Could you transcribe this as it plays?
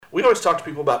We always talk to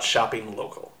people about shopping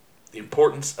local, the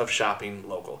importance of shopping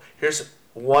local. Here's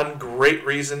one great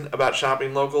reason about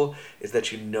shopping local is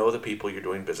that you know the people you're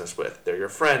doing business with. They're your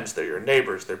friends, they're your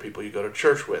neighbors, they're people you go to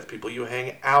church with, people you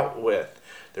hang out with.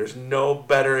 There's no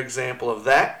better example of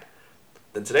that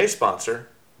than today's sponsor,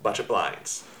 Budget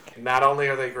Blinds. Not only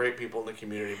are they great people in the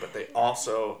community, but they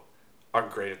also are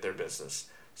great at their business.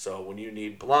 So when you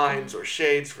need blinds or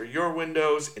shades for your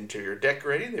windows, interior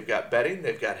decorating, they've got bedding,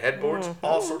 they've got headboards,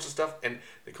 all sorts of stuff. And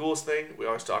the coolest thing, we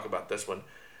always talk about this one,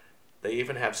 they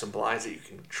even have some blinds that you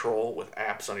can control with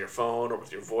apps on your phone or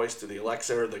with your voice through the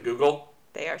Alexa or the Google.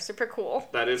 They are super cool.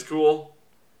 That is cool.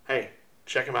 Hey,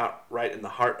 check them out right in the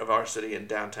heart of our city in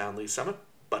downtown Lee Summit.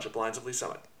 Budget Blinds of Lee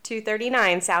Summit.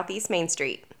 239 Southeast Main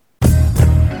Street.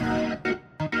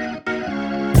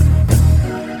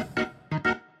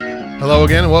 Hello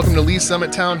again, and welcome to Lee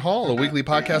Summit Town Hall, a weekly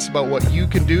podcast about what you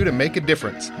can do to make a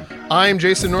difference. I'm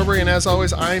Jason Norbury, and as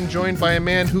always, I'm joined by a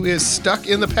man who is stuck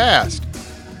in the past.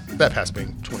 That past being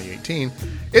 2018.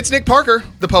 It's Nick Parker,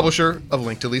 the publisher of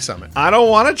Link to Lee Summit. I don't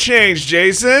want to change,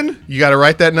 Jason. You got to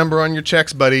write that number on your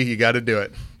checks, buddy. You got to do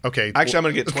it. Okay. Actually, I'm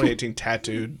going to get 2018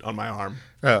 tattooed on my arm.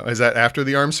 Oh, is that after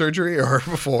the arm surgery or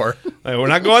before? We're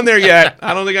not going there yet.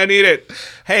 I don't think I need it.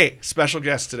 Hey, special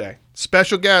guest today.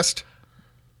 Special guest.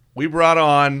 We brought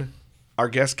on our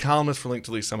guest columnist for Link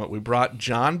to Lee Summit. We brought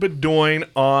John Bedoin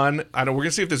on. I know we're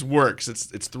gonna see if this works. It's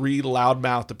three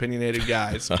loudmouthed, opinionated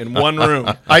guys in one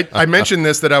room. I mentioned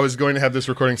this that I was going to have this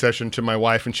recording session to my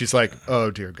wife, and she's like,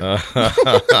 "Oh dear God."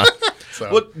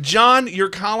 So. Well, John, your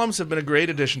columns have been a great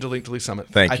addition to Link to Lee Summit.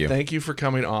 Thank you. I thank you for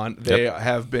coming on. They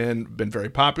have been very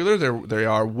popular. They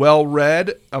are well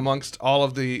read amongst all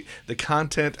of the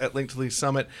content at Link to Lee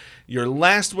Summit. Your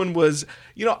last one was,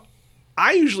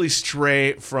 I usually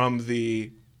stray from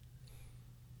the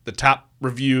top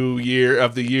review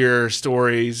of the year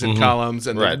stories and columns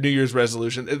and the New Year's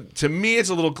resolution. To me, it's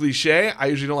a little cliche. I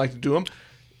usually don't like to do them.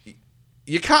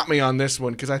 You caught me on this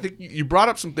one because I think you brought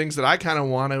up some things that I kind of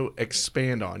want to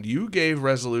expand on. You gave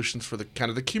resolutions for the kind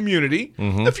of the community,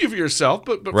 a few for yourself,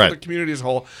 but for the community as a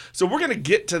whole. So we're going to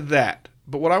get to that.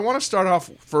 But what I want to start off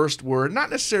first were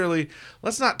not necessarily,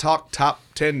 let's not talk top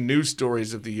 10 news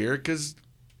stories of the year because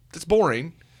it's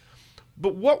boring.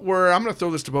 But I'm going to throw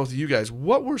this to both of you guys.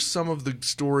 What were some of the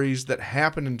stories that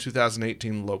happened in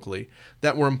 2018 locally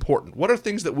that were important? What are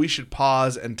things that we should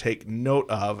pause and take note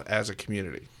of as a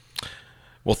community?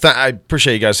 Well, I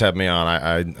appreciate you guys having me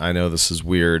on. I know this is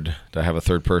weird to have a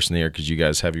third person here because you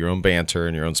guys have your own banter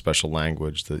and your own special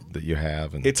language that you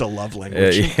have. And, it's a love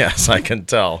language. Yes, I can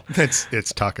tell. It's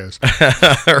tacos.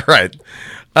 Right.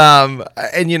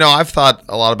 And, I've thought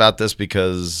a lot about this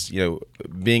because,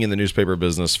 being in the newspaper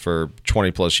business for 20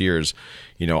 plus years,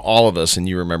 all of us, and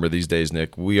you remember these days,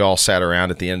 Nick, we all sat around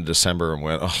at the end of December and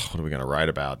went, what are we going to write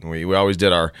about? And we always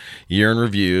did our year in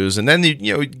reviews. And then,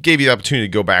 it gave you the opportunity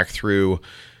to go back through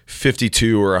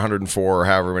 52 or 104 or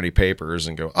however many papers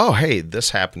and go, oh, hey, this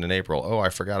happened in April. Oh, I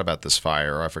forgot about this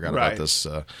fire. Or I forgot about this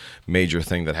major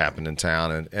thing that happened in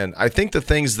town. And I think the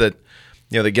things that,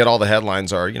 that get all the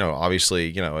headlines are,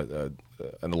 obviously,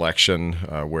 an election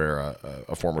where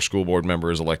a former school board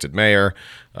member is elected mayor,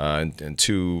 and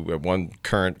one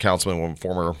current councilman, one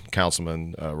former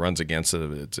councilman runs against it.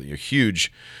 It's a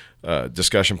huge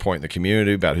discussion point in the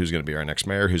community about who's going to be our next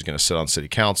mayor, who's going to sit on city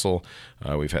council.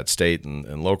 We've had state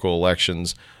and local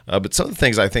elections. But some of the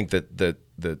things I think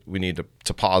that we need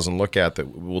to pause and look at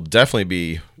that will definitely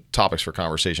be topics for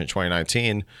conversation in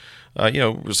 2019.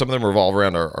 Some of them revolve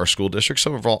around our school districts.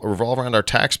 Some revolve around our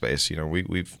tax base.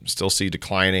 We still see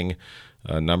declining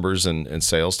numbers in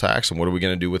sales tax. And what are we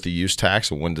going to do with the use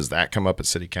tax? And when does that come up at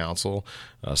city council?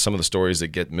 Some of the stories that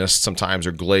get missed sometimes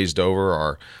or glazed over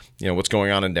are, what's going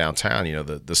on in downtown.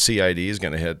 The CID is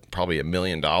going to hit probably $1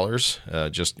 million,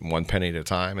 just 1 penny at a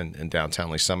time in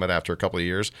downtown Lee Summit after a couple of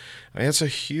years. It's a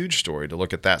huge story to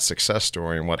look at that success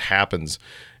story and what happens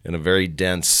in a very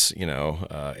dense,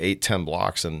 8-10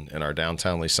 blocks in our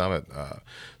downtown Lee Summit.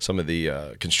 Some of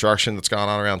the construction that's gone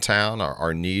on around town,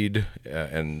 our need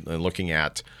and looking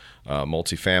at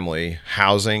multifamily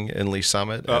housing in Lee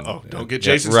Summit. Don't get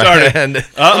Jason started.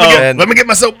 Let me get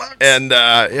my soapbox. And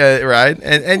right.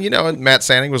 And Matt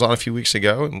Sanning was on a few weeks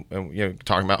ago and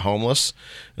talking about homeless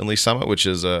in Lee Summit, which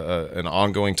is an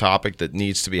ongoing topic that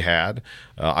needs to be had.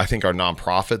 I think our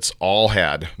nonprofits all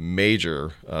had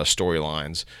major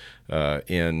storylines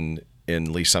in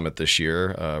Lee Summit this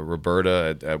year.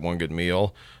 Roberta at One Good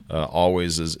Meal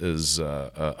always is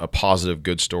a positive,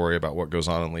 good story about what goes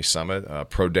on in Lee Summit.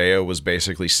 Prodeo was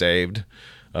basically saved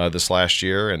this last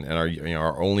year, and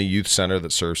our only youth center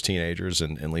that serves teenagers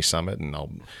in Lee Summit, and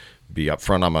I'll be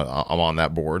upfront. I'm on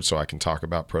that board, so I can talk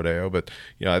about Prodeo. But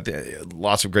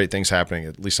lots of great things happening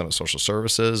at Lee's Summit Social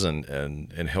Services,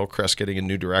 and Hillcrest getting a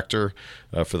new director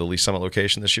for the Lee's Summit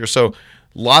location this year. So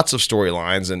lots of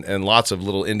storylines and lots of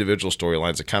little individual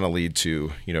storylines that kind of lead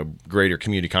to greater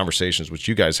community conversations, which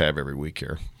you guys have every week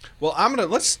here. Well,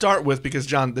 let's start with, because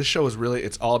John, this show is really,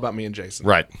 it's all about me and Jason.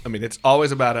 Right. I mean, it's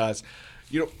always about us.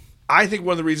 I think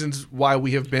one of the reasons why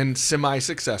we have been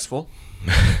semi-successful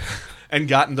and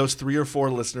gotten those 3 or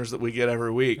 4 listeners that we get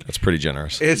every week. That's pretty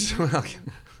generous. It's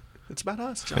about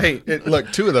us, John. Hey,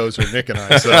 look, 2 of those are Nick and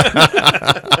I. So.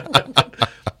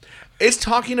 It's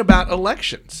talking about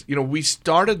elections. We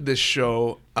started this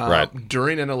show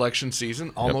during an election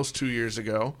season almost 2 years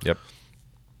ago. Yep.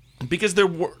 Because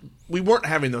we weren't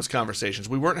having those conversations.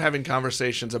 We weren't having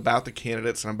conversations about the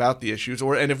candidates and about the issues.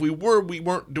 And if we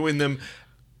weren't doing them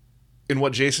in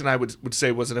what Jason and I would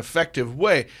say was an effective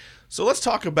way. So let's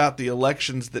talk about the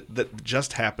elections that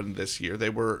just happened this year. They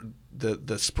were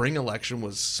the spring election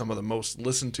was some of the most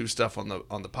listened to stuff on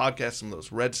the podcast, some of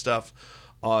those read stuff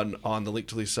on the Link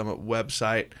to Lee's Summit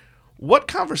website. What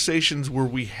conversations were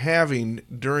we having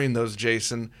during those,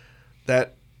 Jason,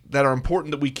 that are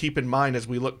important that we keep in mind as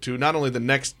we look to not only the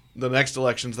next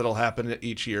elections that'll happen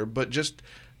each year, but just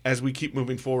as we keep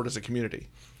moving forward as a community?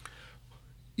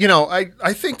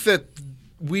 I think that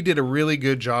we did a really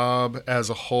good job as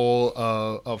a whole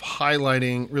of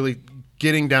highlighting, really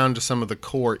getting down to some of the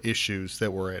core issues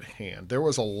that were at hand. There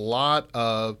was a lot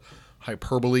of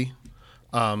hyperbole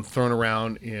thrown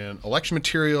around in election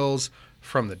materials,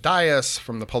 from the dais,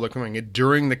 from the public hearing,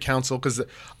 during the council, because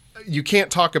you can't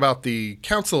talk about the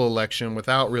council election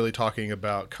without really talking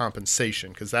about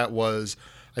compensation, because that was,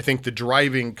 I think, the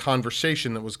driving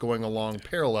conversation that was going along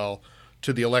parallel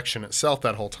to the election itself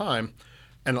that whole time.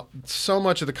 And so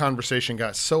much of the conversation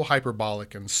got so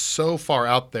hyperbolic and so far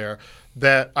out there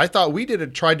that I thought we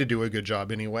tried to do a good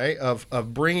job anyway of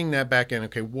bringing that back in.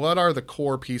 Okay, what are the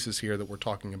core pieces here that we're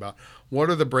talking about? What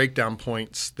are the breakdown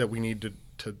points that we need to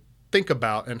think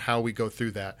about and how we go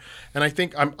through that? And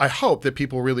I hope that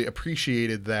people really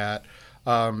appreciated that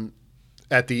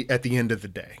at the end of the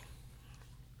day.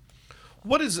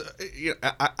 What is?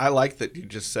 I like that you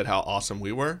just said how awesome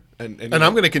we were, and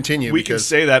I'm going to continue. We can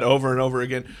say that over and over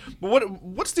again. But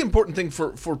what's the important thing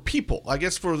for people? I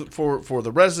guess for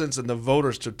the residents and the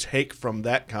voters to take from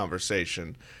that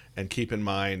conversation and keep in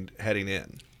mind heading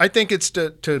in. I think it's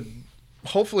to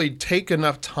hopefully take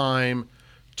enough time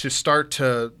to start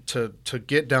to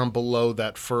get down below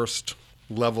that first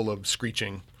level of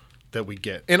screeching that we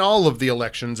get in all of the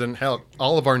elections, and hell,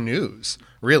 all of our news,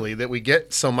 really, that we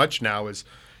get so much now is,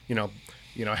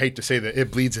 I hate to say that it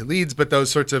bleeds, it leads, but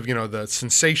those sorts of, the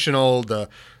sensational, the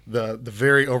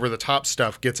very over the top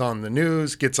stuff gets on the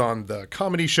news, gets on the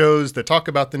comedy shows that talk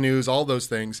about the news, all those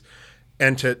things.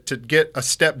 And to get a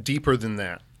step deeper than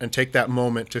that and take that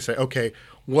moment to say, okay,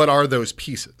 what are those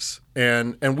pieces?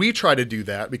 And we try to do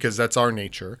that because that's our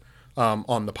nature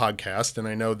on the podcast. And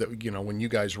I know that, when you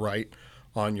guys write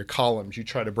on your columns, you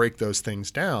try to break those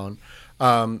things down.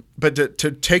 But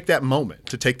to take that moment,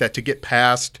 to get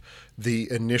past the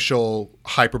initial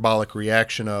hyperbolic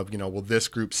reaction of, well, this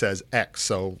group says X,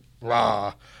 so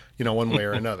rah, one way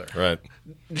or another. Right.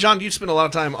 John, you spend a lot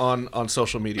of time on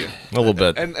social media. A little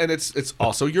bit. And it's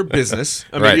also your business.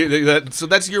 I mean, Right. So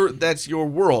that's your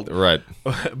world. Right.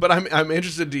 But I'm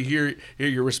interested to hear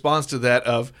your response to that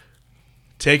of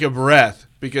take a breath,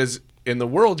 because in the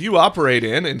world you operate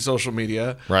in social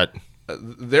media, Right.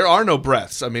 There are no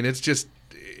breaths. I mean,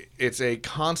 it's a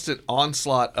constant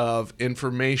onslaught of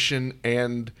information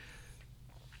and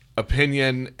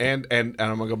opinion and I'm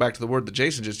gonna go back to the word that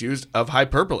Jason just used of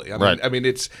hyperbole. I mean,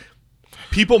 it's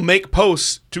people make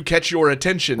posts to catch your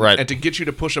attention, right, and to get you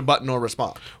to push a button or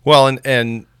respond. Well,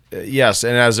 and yes,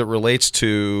 and as it relates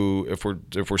to if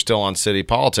we're still on city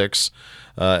politics,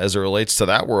 as it relates to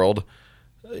that world,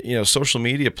 social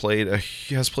media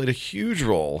has played a huge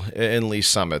role in Lee's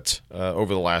Summit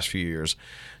over the last few years.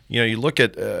 You look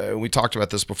at we talked about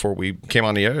this before we came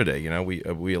on the air today.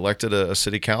 We elected a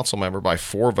city council member by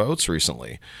 4 votes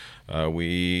recently.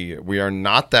 We are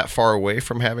not that far away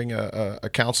from having a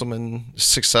councilman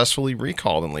successfully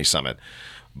recalled in Lee's Summit.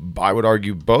 I would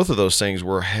argue both of those things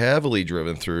were heavily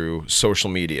driven through social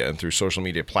media and through social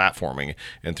media platforming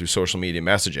and through social media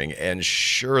messaging. And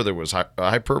sure, there was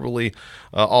hyperbole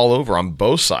all over on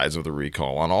both sides of the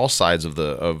recall, on all sides of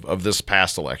this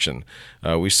past election.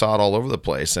 We saw it all over the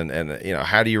place. And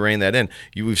how do you rein that in?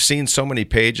 We've seen so many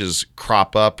pages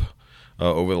crop up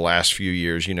over the last few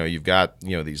years. You've got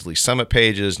these Lee's Summit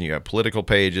pages, and you got political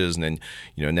pages, and then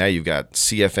now you've got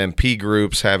CFMP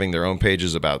groups having their own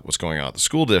pages about what's going on at the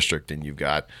school district, and you've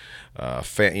got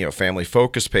family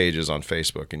focus pages on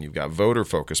Facebook, and you've got voter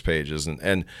focus pages,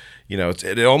 and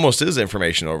it almost is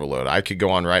information overload. I could go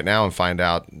on right now and find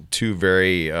out two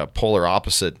very polar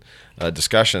opposite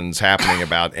discussions happening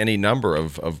about any number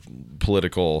of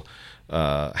political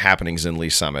happenings in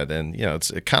Lee's Summit, and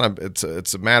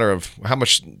it's a matter of how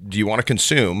much do you want to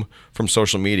consume from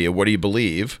social media? What do you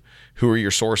believe? Who are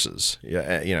your sources?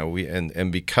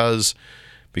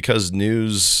 Because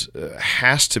news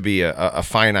has to be a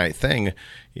finite thing.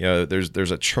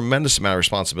 There's a tremendous amount of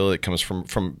responsibility that comes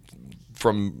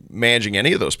from managing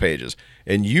any of those pages,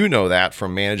 and that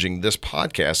from managing this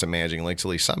podcast and managing Link to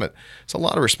Lee's Summit. It's a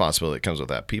lot of responsibility that comes with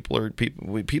that.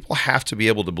 People have to be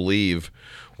able to believe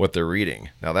what they're reading.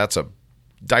 Now that's a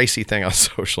dicey thing on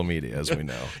social media, as we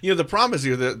know. The problem is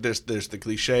there's the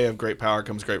cliche of great power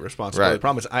comes great responsibility. Right. The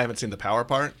problem is I haven't seen the power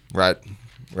part. Right.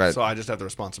 So I just have the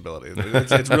responsibility.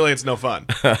 It's no fun.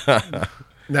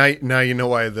 Now you know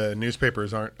why the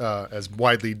newspapers aren't as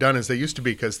widely done as they used to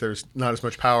be, because there's not as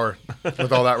much power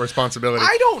with all that responsility.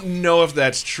 I don't know if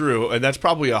that's true, and that's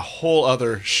probably a whole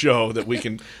other show that we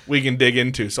can dig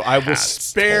into. So I will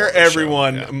spare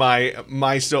everyone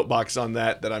my soapbox on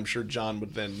that I'm sure John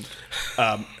would then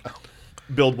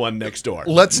build one next door.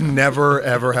 Let's never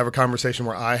ever have a conversation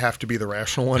where I have to be the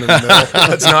rational one in the middle.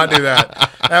 Let's not do that.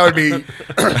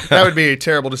 That would be a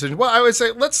terrible decision. Well, I would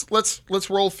say let's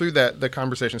roll through the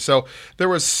conversation. So there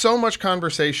was so much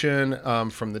conversation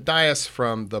from the dais,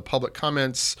 from the public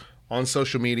comments on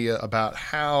social media about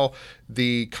how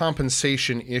the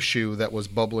compensation issue that was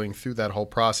bubbling through that whole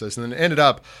process, and then it ended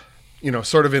up,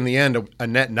 sort of in the end, a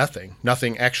net nothing.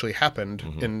 Nothing actually happened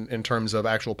in terms of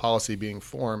actual policy being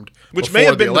formed. Which may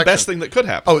have been the best thing that could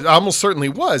happen. Oh, it almost certainly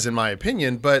was, in my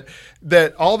opinion. But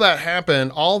that all that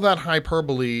happened, all that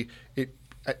hyperbole,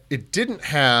 it didn't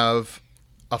have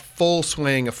a full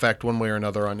swaying effect one way or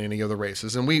another on any of the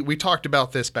races. And we talked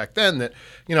about this back then, that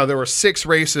there were 6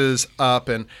 races up,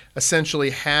 and essentially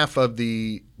half of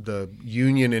the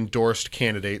union endorsed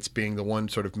candidates being the one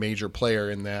sort of major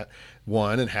player in that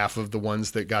one, and half of the ones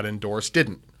that got endorsed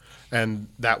didn't. And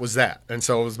that was that. And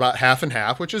so it was about half and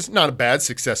half, which is not a bad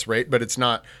success rate, but it's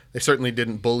not, they certainly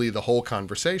didn't bully the whole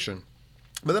conversation.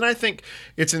 But then I think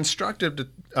it's instructive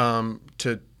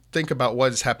to think about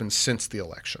what has happened since the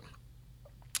election,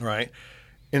 right?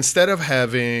 Instead of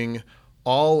having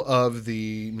all of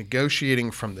the negotiating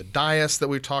from the dais that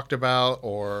we talked about,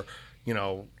 or,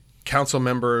 council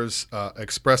members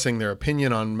expressing their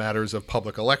opinion on matters of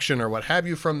public election or what have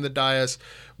you from the dais,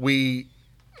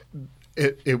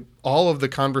 all of the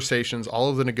conversations,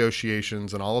 all of the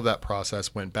negotiations, and all of that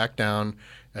process went back down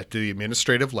at the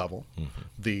administrative level. Mm-hmm.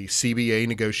 The CBA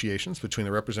negotiations between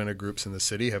the representative groups in the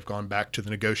city have gone back to the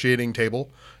negotiating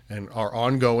table and are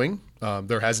ongoing.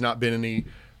 There has not been any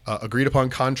agreed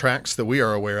upon contracts that we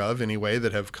are aware of anyway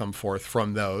that have come forth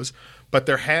from those. But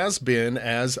there has been,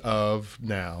 as of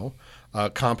now, a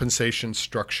compensation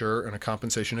structure and a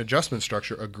compensation adjustment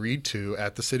structure agreed to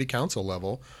at the city council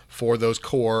level for those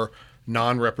core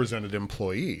non-represented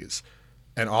employees.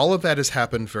 And all of that has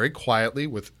happened very quietly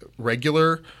with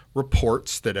regular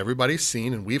reports that everybody's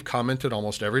seen, and we've commented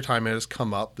almost every time it has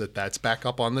come up that that's back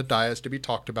up on the dais to be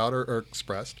talked about or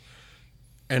expressed.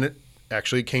 And it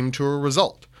actually came to a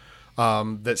result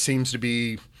that seems to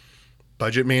be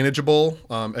budget manageable.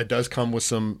 It does come with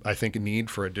some, I think, a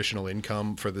need for additional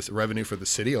income for this revenue for the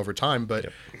city over time,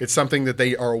 but It's something that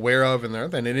they are aware of, and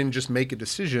they didn't just make a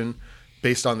decision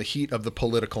based on the heat of the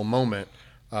political moment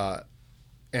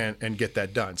and get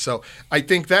that done. So I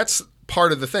think that's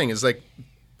part of the thing, is like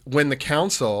when the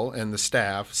council and the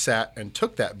staff sat and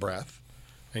took that breath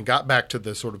and got back to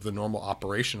the sort of the normal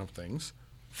operation of things,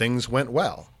 things went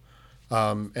well.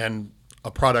 And a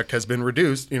product has been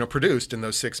produced in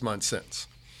those 6 months since.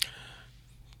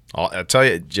 I'll tell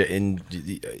you,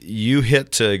 you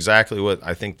hit to exactly what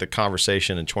I think the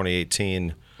conversation in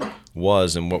 2018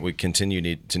 was, and what we continue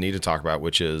to talk about,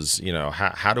 which is,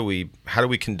 how do we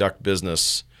conduct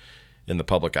business in the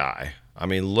public eye? I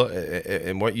mean, look,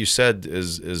 and what you said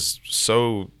is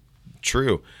so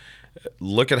true.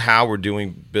 Look at how we're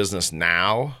doing business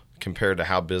now compared to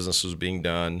how business was being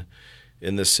done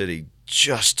in this city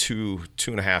just two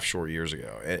and a half short years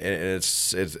ago. And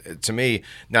it's to me,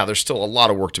 now there's still a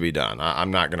lot of work to be done.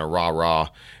 I'm not going to rah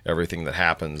everything that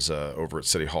happens over at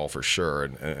City Hall for sure,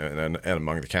 and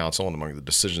among the council and among the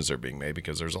decisions that are being made,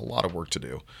 because there's a lot of work to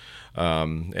do.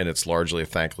 And it's largely a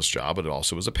thankless job, but it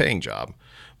also is a paying job.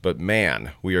 But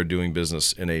man, we are doing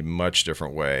business in a much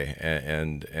different way,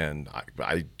 and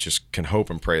I just can hope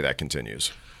and pray that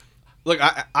continues. Look,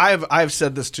 I've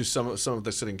said this to some of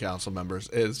the sitting council members,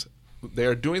 is they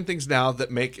are doing things now that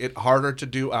make it harder to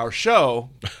do our show,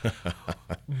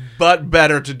 but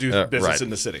better to do business right.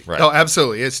 in the city. Right. Oh,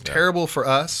 absolutely. It's terrible for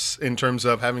us in terms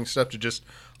of having stuff to just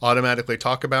automatically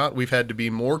talk about. We've had to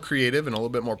be more creative and a little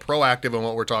bit more proactive in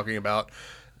what we're talking about,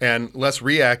 and less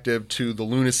reactive to the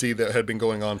lunacy that had been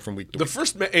going on from week to The week.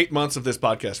 first 8 months of this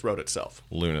podcast wrote itself.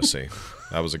 Lunacy.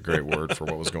 That was a great word for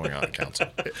what was going on in council.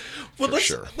 Well,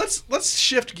 sure. let's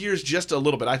shift gears just a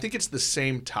little bit. I think it's the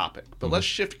same topic, but let's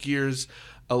shift gears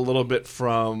a little bit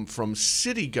from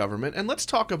city government, and let's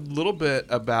talk a little bit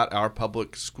about our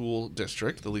public school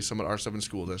district, the Lee Summit R7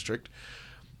 School District,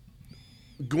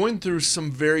 going through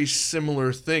some very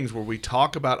similar things where we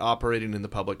talk about operating in the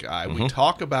public eye. We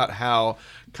talk about how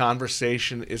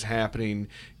conversation is happening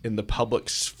in the public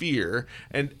sphere.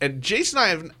 And Jason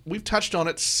and we've touched on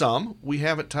it some. We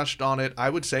haven't touched on it,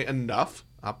 I would say, enough.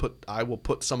 I will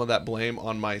put some of that blame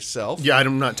on myself. Yeah,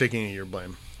 I'm not taking any of your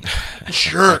blame.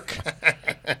 Jerk.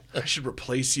 I should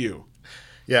replace you.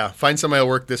 Yeah, find somebody who'll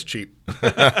work this cheap.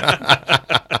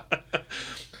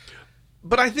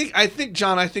 But I think,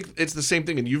 John, it's the same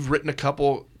thing, and you've written a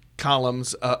couple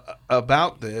columns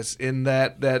about this, in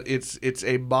that it's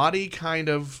a body kind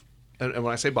of, and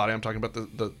when I say body, I'm talking about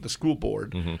the school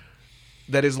board,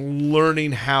 that is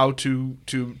learning how to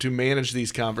manage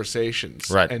these conversations,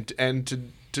 right, and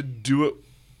to do it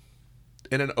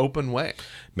in an open way.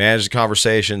 Manage the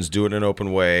conversations, do it in an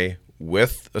open way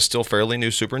with a still fairly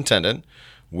new superintendent,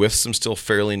 with some still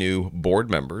fairly new board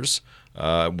members,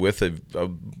 with a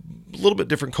little bit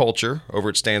different culture over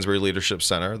at Stansbury Leadership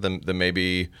Center than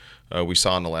maybe we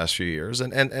saw in the last few years.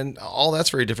 And all that's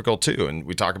very difficult too. And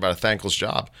we talk about a thankless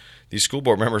job. These school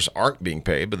board members aren't being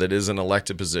paid, but that is an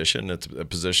elected position. It's a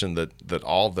position that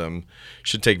all of them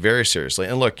should take very seriously.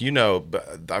 And look,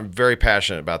 I'm very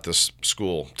passionate about this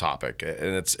school topic,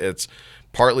 and it's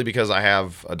partly because I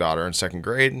have a daughter in second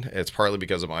grade. It's partly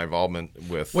because of my involvement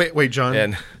with... Wait, John.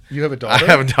 And you have a daughter? I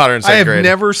have a daughter in second grade. I have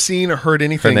never seen or heard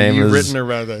anything you've written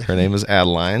about that. Her name is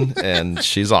Adeline, and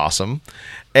she's awesome.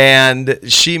 And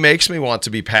she makes me want to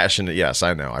be passionate. Yes,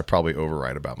 I know. I probably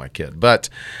overwrite about my kid. But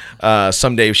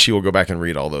someday she will go back and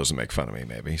read all those and make fun of me,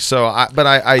 maybe. So,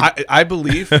 I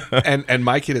believe, and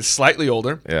my kid is slightly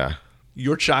older. Yeah.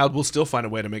 Your child will still find a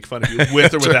way to make fun of you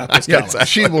with or without those columns. Yes,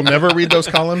 she will never read those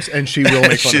columns, and she will make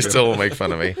fun of you. She still will make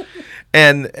fun of me.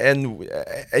 And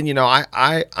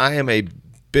I am a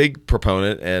big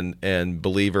proponent and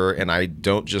believer, and I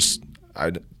don't just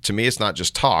to me it's not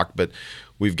just talk, but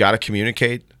we've got to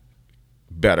communicate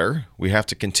better. We have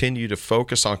to continue to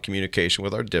focus on communication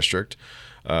with our district.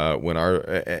 When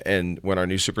our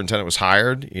new superintendent was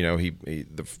hired, he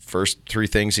the first three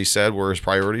things he said were his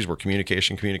priorities were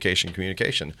communication.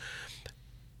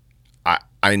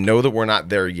 I know that we're not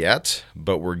there yet,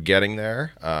 but we're getting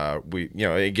there.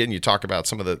 Again, you talk about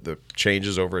some of the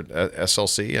changes over at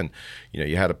SLC, and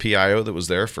you had a PIO that was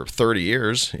there for 30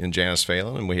 years in Janice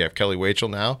Phelan, and we have Kelly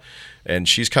Wachel now, and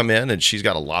she's come in and she's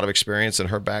got a lot of experience in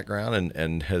her background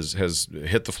and has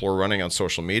hit the floor running on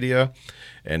social media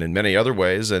and in many other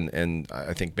ways, and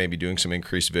I think maybe doing some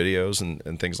increased videos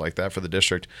and things like that for the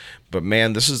district. But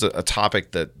man, this is a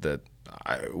topic that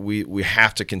we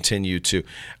have to continue to.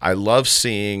 I love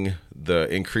seeing the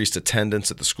increased attendance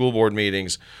at the school board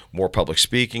meetings, more public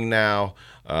speaking now,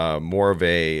 more of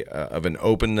an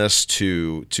openness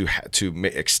to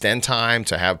extend time,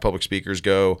 to have public speakers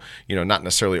go, not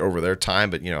necessarily over their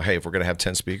time, but hey, if we're going to have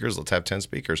 10 speakers, let's have 10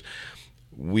 speakers.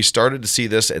 We started to see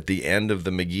this at the end of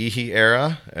the McGehee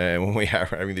era, and when we were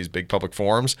having these big public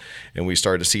forums, and we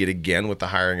started to see it again with the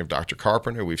hiring of Dr.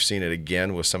 Carpenter. We've seen it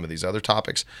again with some of these other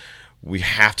topics. We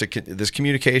have to. This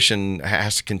communication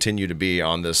has to continue to be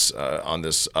on this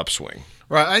upswing.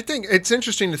 Right. I think it's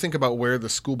interesting to think about where the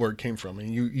school board came from,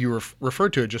 and you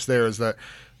referred to it just there. Is that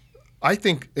I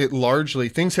think it largely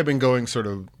things have been going sort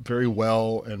of very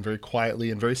well and very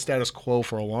quietly and very status quo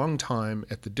for a long time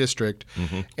at the district,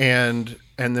 and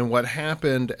then what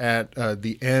happened at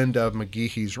the end of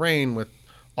McGehee's reign with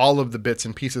all of the bits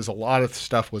and pieces. A lot of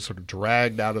stuff was sort of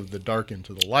dragged out of the dark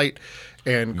into the light,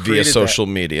 and Via social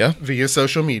media. Via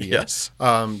social media, Yes.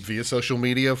 Via social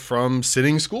media from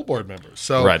sitting school board members.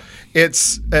 So Right.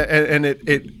 it's and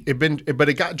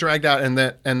it got dragged out, and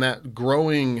that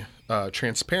growing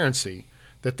transparency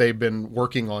that they've been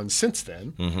working on since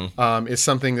then is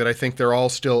something that I think they're all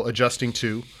still adjusting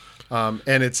to,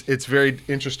 and it's very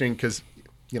interesting because,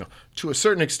 to a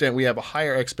certain extent, we have a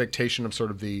higher expectation of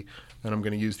sort of the, and I'm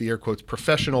going to use the air quotes,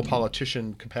 professional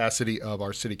politician capacity of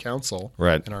our city council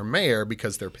Right. and our mayor,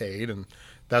 because they're paid and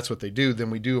that's what they do, than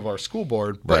we do of our school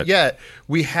board. But Right. yet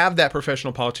we have that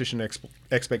professional politician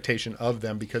expectation of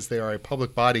them because they are a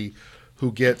public body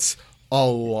who gets a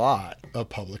lot of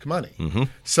public money.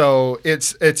 So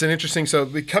it's an interesting,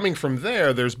 coming from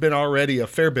there, there's been already a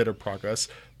fair bit of progress,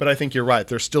 but I think you're right.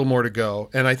 There's still more to go.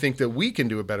 And I think that we can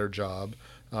do a better job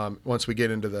once we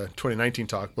get into the 2019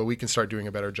 talk, but we can start doing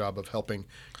a better job of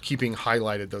keeping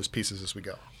highlighted those pieces as we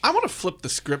go. I want to flip the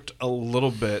script a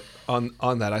little bit on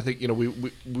that. I think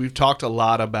we've talked a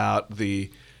lot about the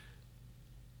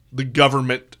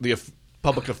government, the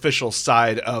public official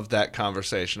side of that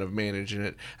conversation of managing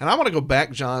it, and I want to go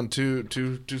back, John,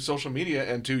 to social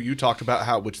media, and you talked about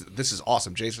how, which this is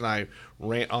awesome. Jason and I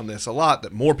rant on this a lot,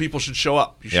 that more people should show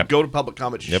up. You should Yep. go to public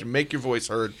comments. You Yep. should make your voice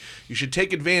heard. You should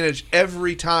take advantage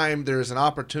every time there is an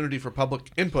opportunity for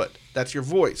public input. That's your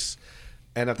voice.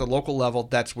 And at the local level,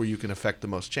 that's where you can affect the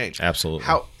most change. Absolutely.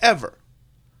 However,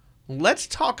 let's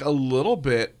talk a little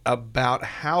bit about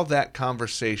how that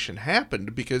conversation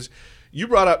happened, because you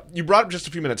brought up just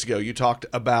a few minutes ago, you talked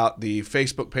about the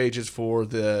Facebook pages for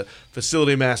the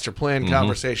facility master plan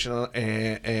conversation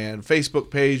and Facebook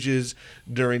pages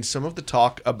during some of the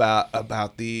talk about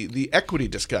the equity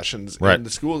discussions Right.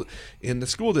 in the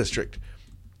school district.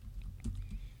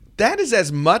 That is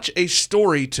as much a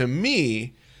story to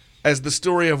me as the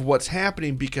story of what's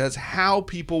happening, because how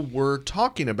people were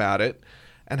talking about it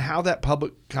and how that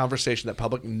public conversation, that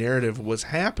public narrative was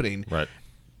happening. Right.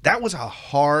 That was a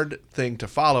hard thing to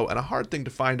follow and a hard thing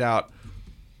to find out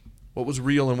what was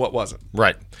real and what wasn't.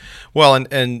 Right. Well,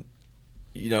 and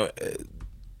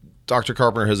Dr.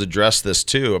 Carpenter has addressed this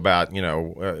too about,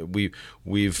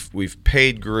 we've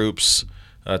paid groups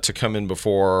to come in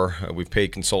before, we've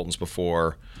paid consultants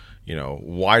before.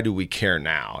 Why do we care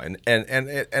now? And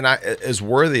I, as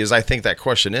worthy as I think that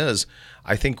question is,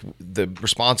 I think the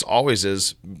response always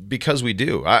is because we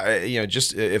do.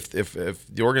 Just if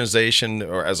the organization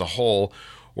or as a whole,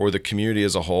 or the community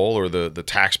as a whole, or the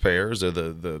taxpayers, or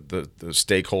the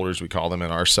stakeholders, we call them in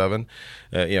R7,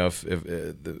 if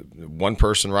one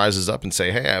person rises up and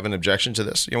say, "Hey, I have an objection to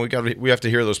this," we have to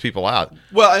hear those people out.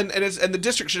 Well, and the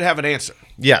district should have an answer.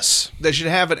 Yes, They should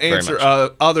have an answer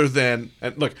other than,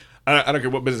 and look, I don't care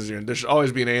what business you're in. There should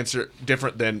always be an answer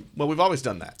different than, well, we've always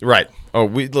done that. right. Oh,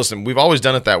 we've always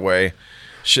done it that way.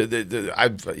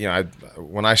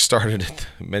 When I started it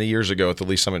many years ago at the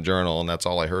Lee Summit Journal, and that's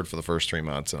all I heard for the first 3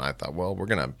 months, and I thought, well, we're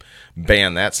going to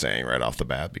ban that saying right off the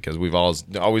bat because we've always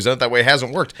done it that way. It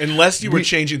hasn't worked. Unless you were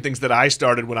changing things that I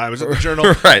started when I was at the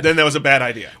Journal, Right. Then that was a bad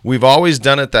idea. We've always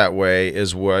done it that way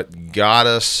is what got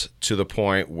us to the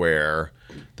point where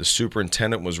the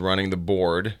superintendent was running the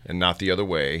board and not the other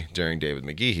way during David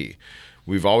McGehee.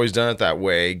 We've always done it that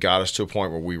way, got us to a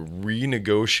point where we were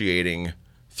renegotiating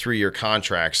 3-year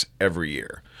contracts every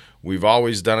year. We've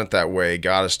always done it that way,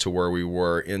 got us to where we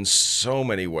were in so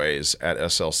many ways at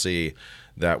SLC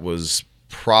that was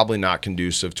probably not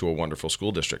conducive to a wonderful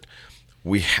school district.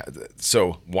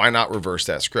 So why not reverse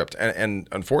that script? And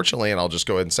unfortunately, and I'll just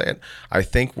go ahead and say it, I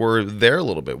think we're there a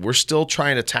little bit. We're still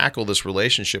trying to tackle this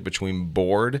relationship between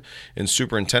board and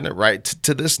superintendent right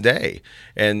to this day.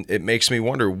 And it makes me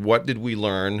wonder, what did we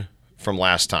learn from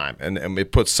last time? And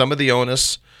it puts some of the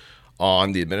onus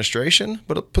on the administration,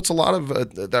 but it puts a lot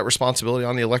of that responsibility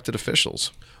on the elected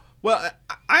officials. Well,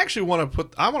 I actually want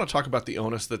to talk about the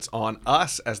onus that's on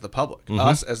us as the public,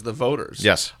 us as the voters,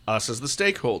 Yes. us as the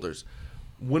stakeholders.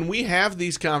 When we have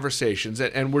these conversations,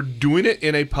 and we're doing it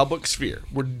in a public sphere,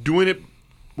 we're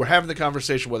having the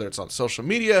conversation, whether it's on social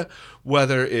media,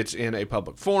 whether it's in a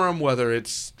public forum, whether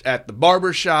it's at the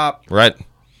barbershop. Right.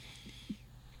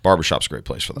 Barbershop's a great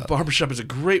place for that. Barbershop is a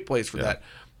great place for that.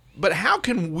 But how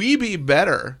can we be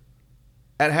better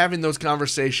at having those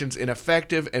conversations in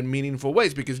effective and meaningful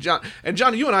ways? Because John,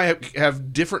 you and I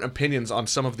have different opinions on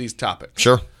some of these topics.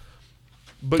 Sure.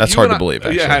 But That's hard to believe,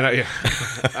 actually. Yeah, I know,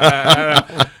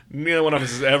 yeah. Neither one of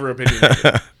us is ever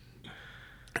opinionated.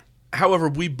 However,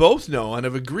 we both know and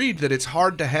have agreed that it's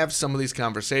hard to have some of these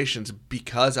conversations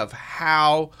because of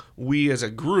how we as a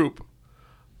group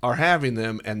are having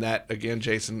them, and that again,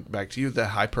 Jason, back to you, the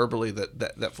hyperbole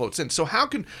that floats in. So how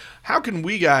can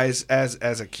we guys as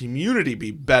a community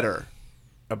be better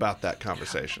about that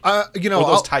conversation? Or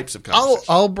those types of conversations.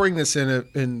 I'll bring this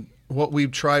in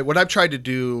what I've tried to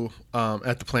do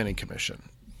at the Planning Commission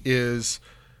is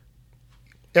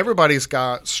everybody's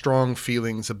got strong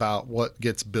feelings about what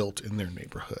gets built in their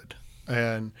neighborhood,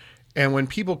 and when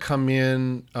people come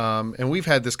in, and we've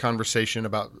had this conversation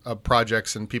about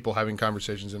projects and people having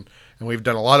conversations, and we've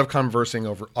done a lot of conversing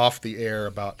off the air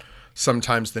about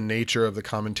sometimes the nature of the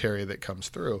commentary that comes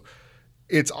through.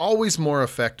 It's always more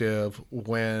effective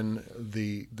when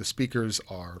the speakers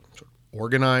are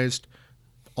organized,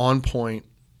 on point,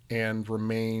 and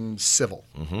remain civil.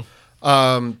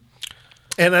 Mm-hmm.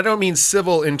 And I don't mean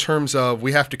civil in terms of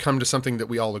we have to come to something that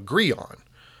we all agree on.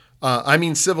 I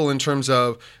mean civil in terms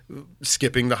of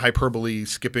skipping the hyperbole,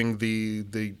 skipping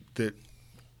the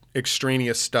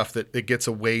extraneous stuff that it gets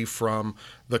away from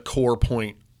the core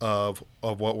point of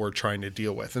what we're trying to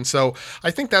deal with. And so I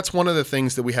think that's one of the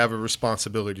things that we have a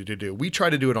responsibility to do. We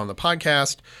try to do it on the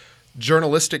podcast.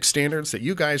 Journalistic standards that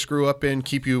you guys grew up in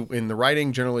keep you in the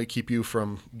writing, generally keep you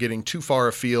from getting too far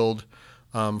afield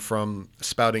from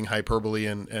spouting hyperbole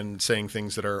and saying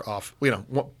things that are off,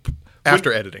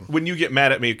 after editing. When you get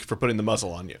mad at me for putting the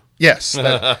muzzle on you. Yes.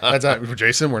 That's not,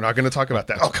 Jason, we're not going to talk about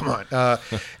that. Oh, come on.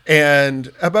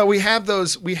 But we have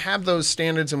those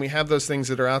standards and we have those things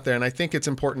that are out there. And I think it's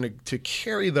important to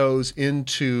carry those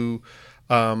into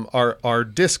our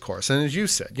discourse. And as you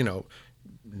said,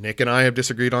 Nick and I have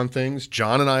disagreed on things.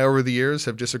 John and I over the years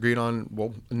have disagreed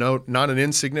on, not an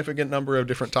insignificant number of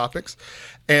different topics.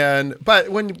 But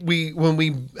when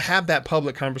we have that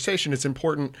public conversation, it's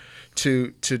important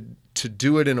to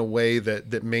do it in a way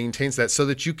that maintains that so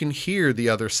that you can hear the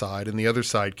other side and the other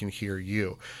side can hear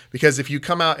you. Because if you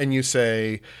come out and you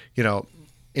say,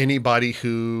 anybody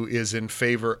who is in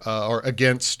favor or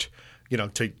against,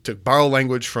 to borrow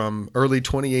language from early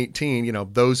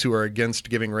 2018, those who are against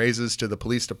giving raises to the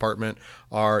police department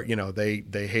are,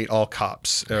 they hate all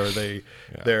cops, or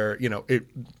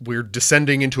we're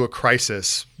descending into a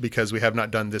crisis because we have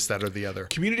not done this, that, or the other.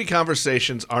 Community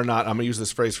conversations are not, I'm going to use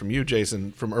this phrase from you,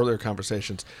 Jason, from earlier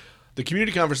conversations. The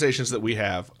community conversations that we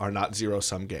have are not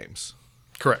zero-sum games.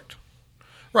 Correct.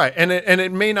 Right. And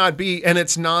it may not be, and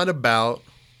it's not about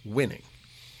winning.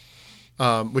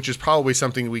 Which is probably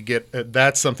something we get.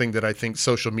 That's something that I think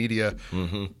social media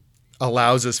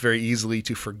allows us very easily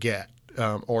to forget,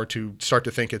 or to start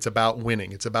to think it's about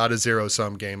winning. It's about a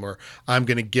zero-sum game, or I'm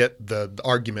going to get the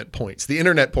argument points, the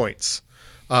internet points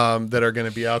that are going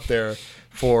to be out there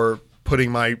for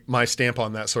putting my stamp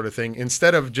on that sort of thing,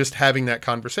 instead of just having that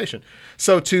conversation.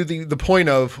 So to the point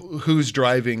of who's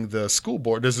driving the school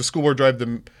board, does the school board drive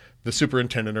the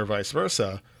superintendent or vice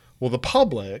versa? Well, the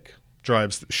public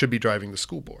should be driving the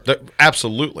school board.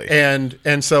 Absolutely. And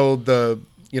so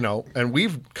and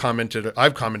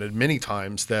I've commented many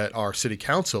times that our city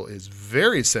council is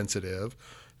very sensitive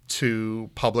to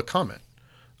public comment.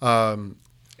 And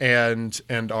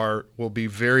will be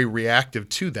very reactive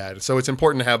to that. So it's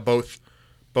important to have both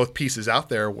pieces out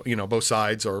there, both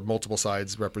sides or multiple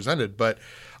sides represented. But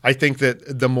I think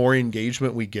that the more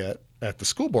engagement we get at the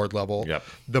school board level,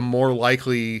 the more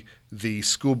likely the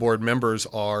school board members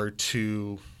are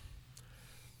to,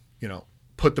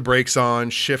 put the brakes on,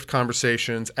 shift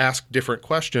conversations, ask different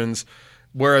questions,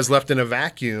 whereas left in a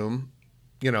vacuum,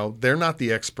 they're not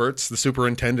the experts. The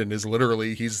superintendent is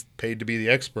he's paid to be the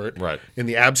expert. Right. In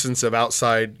the absence of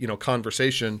outside,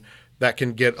 conversation, that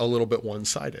can get a little bit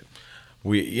one-sided.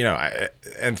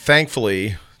 And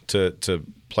thankfully, to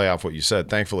play off what you said,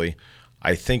 thankfully,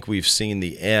 I think we've seen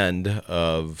the end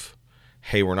of,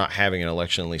 hey, we're not having an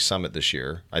election in Lee Summit this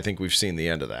year. I think we've seen the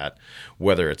end of that.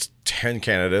 Whether it's 10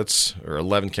 candidates or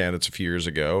 11 candidates a few years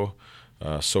ago,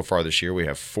 so far this year we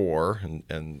have 4,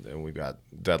 and we've got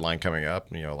deadline coming up.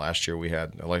 Last year we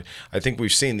had, I think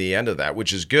we've seen the end of that,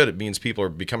 which is good. It means people are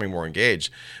becoming more engaged.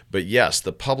 But yes,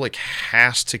 the public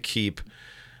has to keep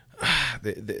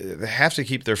they have to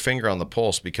keep their finger on the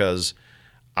pulse, because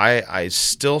I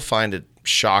still find it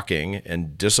shocking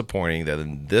and disappointing that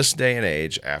in this day and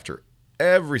age, after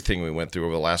everything we went through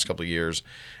over the last couple of years,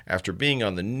 after being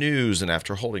on the news and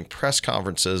after holding press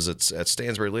conferences at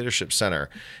Stansbury Leadership Center,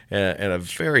 and a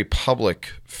very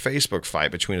public Facebook fight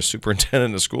between a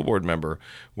superintendent and a school board member,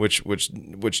 which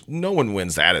no one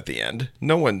wins that at the end.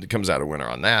 No one comes out a winner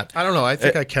on that. I don't know. I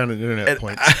think I counted internet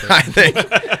points. I think,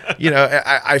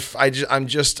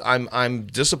 I'm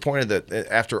disappointed that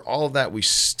after all of that, we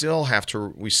still have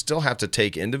to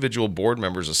take individual board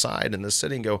members aside in this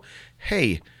city and go,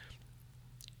 hey,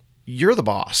 you're the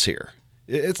boss here.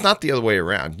 It's not the other way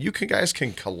around. You guys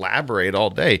can collaborate all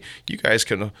day. You guys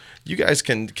can.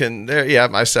 There, yeah,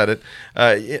 I said it.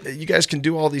 You guys can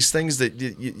do all these things that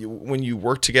when you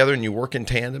work together and you work in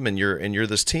tandem and you're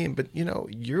this team. But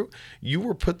you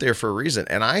were put there for a reason.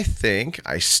 And I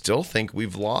still think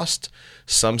we've lost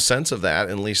some sense of that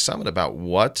in Lee Summit about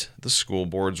what the school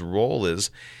board's role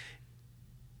is,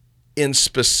 in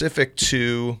specific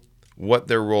to what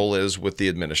their role is with the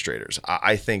administrators.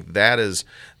 I think that is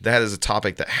a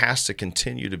topic that has to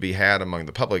continue to be had among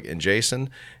the public. And Jason,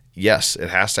 yes,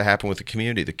 it has to happen with the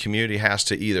community. The community has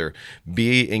to either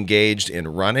be engaged in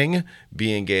running,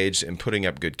 be engaged in putting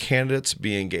up good candidates,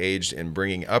 be engaged in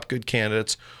bringing up good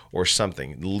candidates, or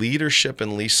something. Leadership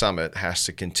in Lee Summit has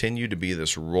to continue to be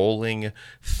this rolling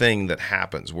thing that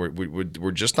happens.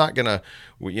 We're just not going to,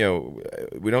 we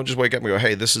don't just wake up and go,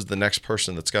 hey, this is the next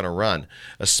person that's going to run,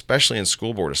 especially in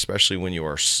school board, especially when you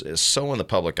are so in the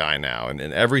public eye now. And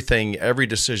every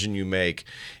decision you make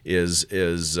is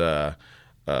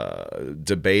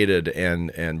debated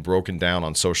and broken down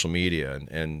on social media,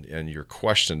 and you're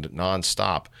questioned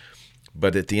nonstop.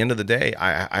 But at the end of the day,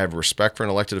 I have respect for an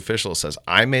elected official that says,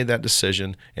 I made that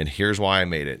decision, and here's why I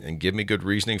made it. And give me good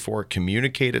reasoning for it.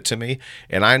 Communicate it to me.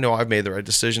 And I know I've made the right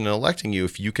decision in electing you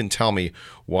if you can tell me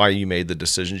why you made the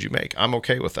decisions you make. I'm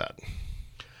okay with that.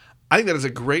 I think that is a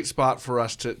great spot for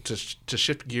us to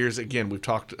shift gears. Again, we've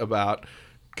talked about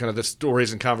kind of the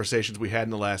stories and conversations we had in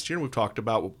the last year, and we've talked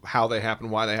about how they happen,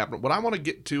 why they happen. What I want to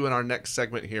get to in our next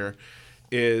segment here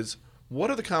is, what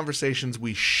are the conversations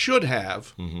we should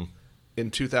have in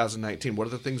 2019? What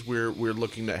are the things we're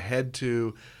looking ahead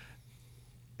to,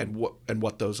 and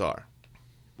what those are?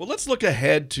 Well, let's look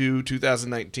ahead to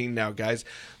 2019 now, guys.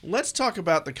 Let's talk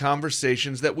about the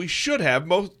conversations that we should have,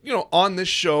 both on this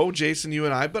show, Jason, you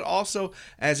and I, but also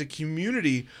as a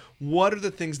community. What are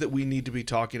the things that we need to be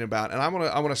talking about? And I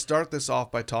want to start this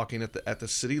off by talking at the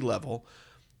city level.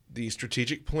 The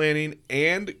strategic planning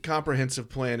and comprehensive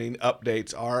planning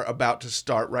updates are about to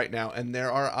start right now, and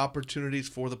there are opportunities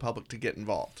for the public to get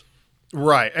involved.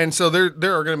 Right. And so there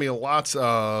are going to be lots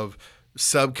of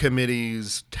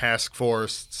subcommittees, task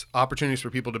force, opportunities for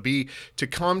people to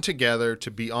come together, to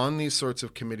be on these sorts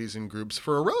of committees and groups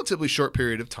for a relatively short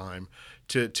period of time,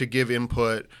 to give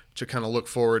input, to kind of look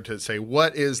forward to say,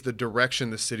 what is the direction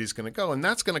the city's going to go? And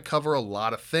that's going to cover a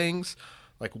lot of things.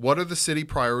 Like, what are the city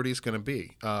priorities going to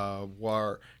be?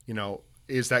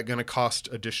 Is that going to cost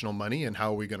additional money, and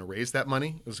how are we going to raise that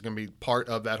money? Is it going to be part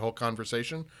of that whole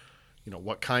conversation?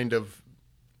 What kind of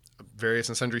various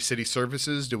and sundry city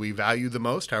services do we value the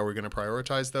most? How are we going to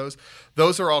prioritize those?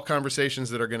 Those are all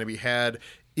conversations that are going to be had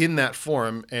in that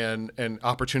forum, and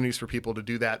opportunities for people to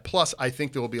do that. Plus, I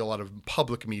think there will be a lot of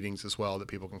public meetings as well that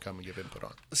people can come and give input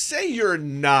on. Say you're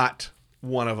not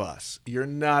one of us. You're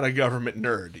not a government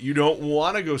nerd. You don't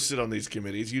want to go sit on these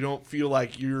committees. You don't feel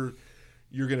like you're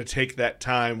going to take that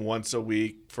time once a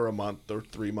week for a month or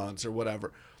 3 months or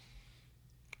whatever.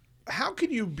 How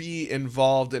can you be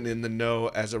involved and in the know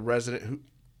as a resident,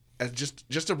 as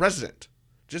just a resident,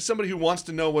 just somebody who wants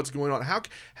to know what's going on?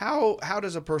 How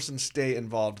does a person stay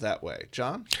involved that way,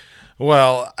 John?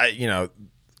 Well,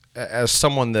 as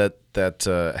someone that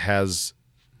has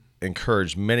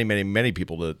encouraged many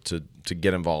people to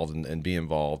get involved and be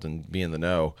involved and be in the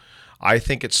know, I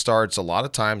think it starts a lot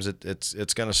of times.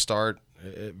 It's going to start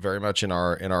very much in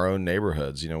our own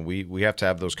neighborhoods. We have to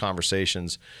have those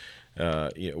conversations.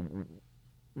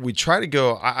 We try to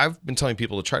go. I've been telling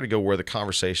people to try to go where the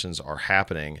conversations are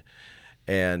happening,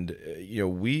 and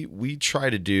we try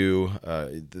to do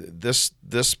this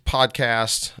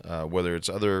podcast, whether it's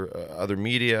other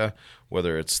media,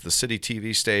 whether it's the city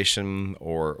TV station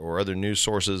or other news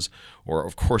sources, or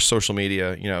of course social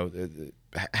media.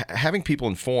 Having people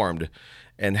informed,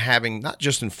 and having not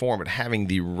just informed, but having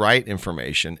the right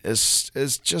information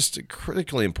is just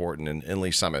critically important in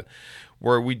Lee Summit,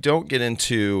 where we don't get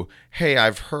into, hey,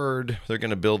 I've heard they're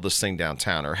going to build this thing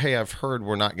downtown, or hey, I've heard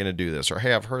we're not going to do this, or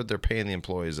hey, I've heard they're paying the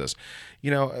employees this.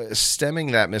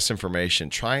 Stemming that misinformation,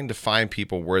 trying to find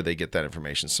people where they get that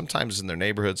information. Sometimes it's in their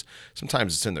neighborhoods,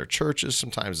 sometimes it's in their churches,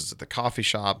 sometimes it's at the coffee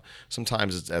shop,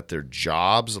 sometimes it's at their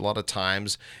jobs. A lot of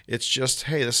times it's just,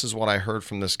 hey, this is what I heard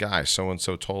from this guy,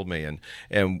 so-and-so told me.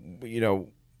 And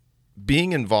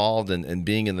being involved and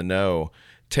being in the know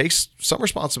takes some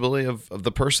responsibility of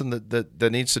the person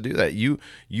that needs to do that. You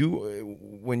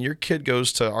when your kid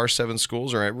goes to R7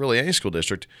 schools or really any school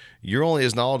district, you're only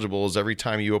as knowledgeable as every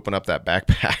time you open up that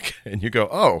backpack and you go,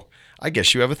 oh, I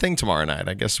guess you have a thing tomorrow night.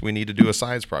 I guess we need to do a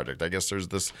science project. I guess there's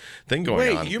this thing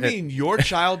going on. Wait, you mean your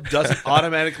child doesn't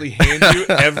automatically hand you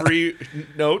every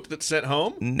note that's sent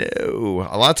home? No.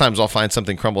 A lot of times I'll find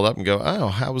something crumbled up and go, oh,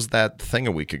 how was that thing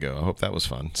a week ago? I hope that was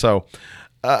fun. So,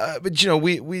 but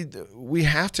we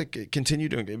have to continue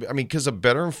doing. I mean, because a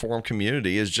better informed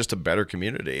community is just a better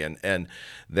community, and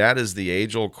that is the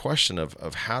age-old question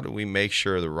of how do we make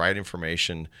sure the right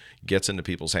information gets into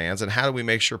people's hands, and how do we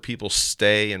make sure people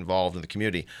stay involved in the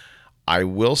community. I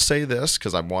will say this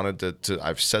because I wanted to.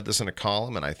 I've said this in a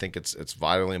column, and I think it's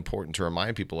vitally important to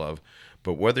remind people of.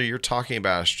 But whether you're talking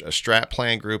about a strat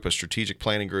plan group, a strategic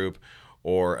planning group,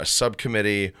 or a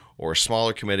subcommittee or a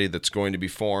smaller committee that's going to be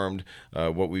formed,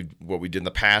 what we did in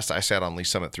the past. I sat on Lee's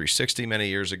Summit 360 many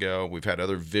years ago. We've had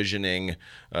other visioning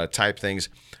type things.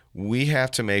 We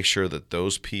have to make sure that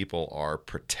those people are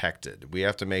protected. We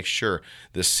have to make sure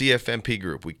the CFMP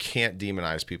group, we can't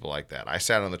demonize people like that. I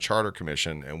sat on the Charter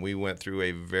Commission, and we went through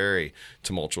a very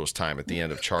tumultuous time at the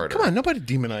end of Charter. Come on, nobody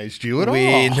demonized you at all.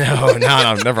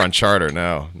 No, never on Charter.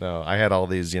 No. I had all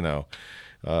these,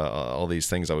 all these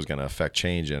things I was going to affect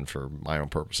change in for my own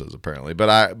purposes, apparently.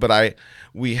 But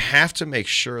we have to make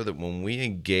sure that when we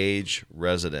engage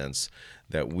residents,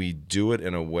 that we do it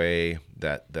in a way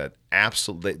that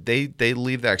absolutely they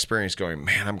leave that experience going,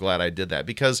 man, I'm glad I did that.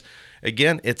 Because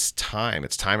again, it's time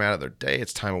out of their day,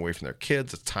 it's time away from their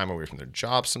kids, it's time away from their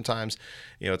jobs sometimes.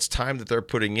 It's time that they're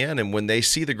putting in, and when they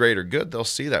see the greater good, they'll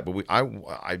see that. But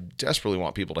I desperately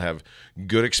want people to have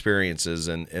good experiences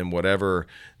in whatever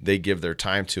they give their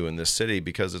time to in this city,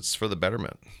 because it's for the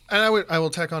betterment. And I will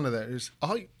tack onto that is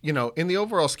in the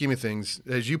overall scheme of things,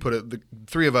 as you put it, the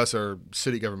three of us are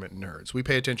city government nerds. We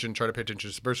try to pay attention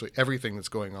to virtually everything that's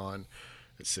going on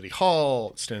at City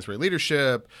Hall, Stansbury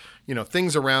leadership,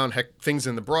 things around, things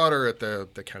in the broader at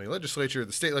the county legislature,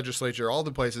 the state legislature, all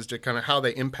the places to kind of how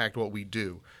they impact what we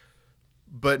do.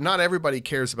 But not everybody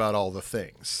cares about all the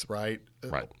things, right?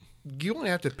 Right. You only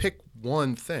have to pick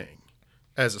one thing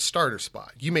as a starter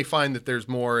spot. You may find that there's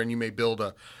more, and you may build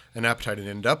an appetite and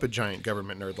end up a giant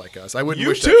government nerd like us. I wouldn't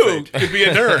wish that You too could be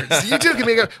a nerd. You too can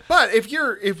be a nerd. But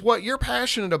if what you're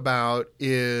passionate about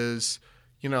is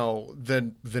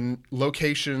the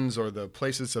locations or the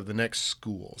places of the next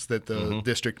schools that the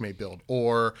district may build,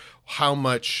 or how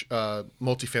much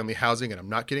multifamily housing, and I'm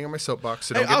not getting on my soapbox,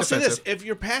 so don't get defensive. I'll say this. If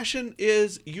your passion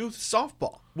is youth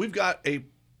softball, we've got a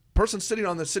person sitting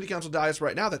on the city council dais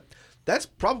right now that's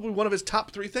probably one of his top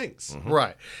 3 things. Mm-hmm.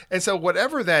 Right. And so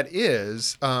whatever that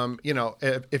is,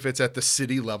 if it's at the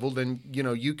city level, then,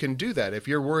 you can do that. If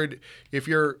you're worried, if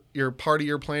your part of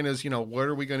your plan is, what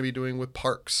are we going to be doing with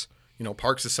parks?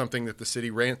 Parks is something that the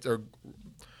city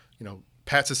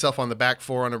pats itself on the back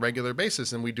for on a regular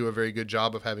basis, and we do a very good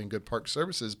job of having good park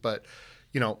services. But,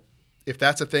 if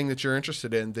that's a thing that you're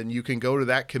interested in, then you can go to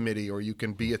that committee, or you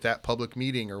can be at that public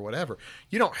meeting or whatever.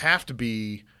 You don't have to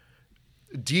be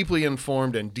deeply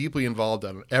informed and deeply involved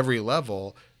on every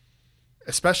level,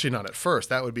 especially not at first.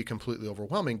 That would be completely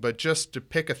overwhelming. But just to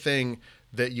pick a thing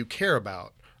that you care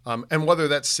about, and whether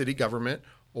that's city government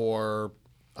or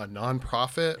a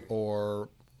nonprofit or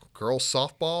girls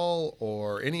softball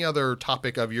or any other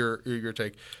topic of your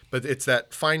take, but it's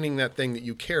that finding that thing that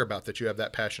you care about, that you have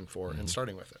that passion for, and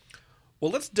starting with it.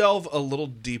 Well, let's delve a little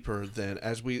deeper then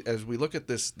as we look at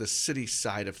the city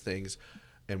side of things,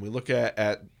 and we look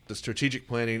at the strategic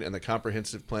planning and the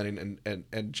comprehensive planning.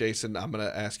 And Jason, I'm going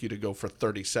to ask you to go for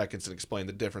 30 seconds and explain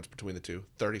the difference between the two.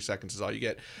 30 seconds is all you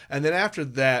get. And then after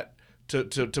that,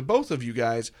 to both of you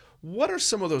guys, what are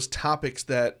some of those topics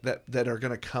that are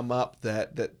going to come up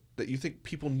that you think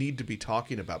people need to be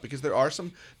talking about? Because there are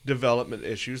some development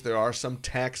issues, there are some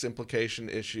tax implication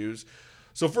issues.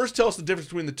 So first, tell us the difference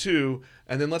between the two,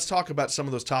 and then let's talk about some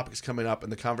of those topics coming up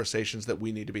and the conversations that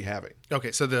we need to be having.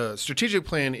 Okay, so the strategic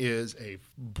plan is a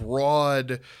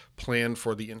broad plan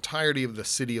for the entirety of the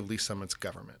city of Lee's Summit's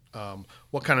government.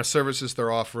 What kind of services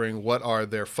they're offering, what are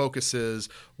their focuses,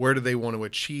 where do they want to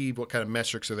achieve, what kind of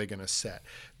metrics are they going to set.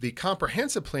 The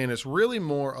comprehensive plan is really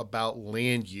more about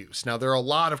land use. Now, there are a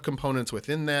lot of components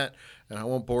within that, and I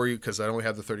won't bore you because I only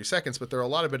have the 30 seconds, but there are a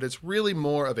lot of it. It's really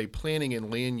more of a planning and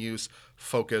land use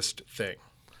focused thing.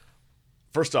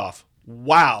 First off,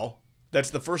 wow. That's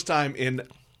the first time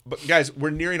but guys,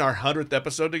 we're nearing our 100th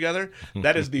episode together.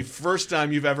 That is the first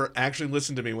time you've ever actually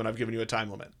listened to me when I've given you a time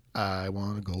limit. I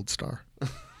want a gold star.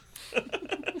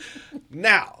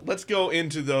 Now, let's go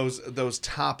into those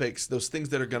topics, those things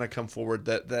that are going to come forward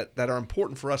that are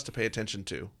important for us to pay attention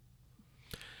to.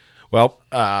 Well,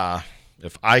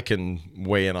 if I can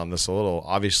weigh in on this a little,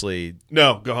 obviously,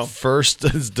 No, go home. first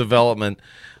is development.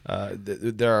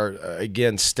 There are,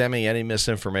 again, stemming any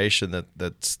misinformation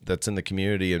that's in the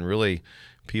community, and really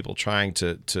people trying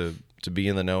to be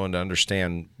in the know and to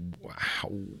understand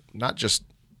not just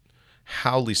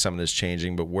how Lee Summit is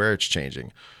changing, but where it's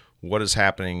changing. What is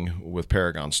happening with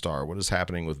Paragon Star? What is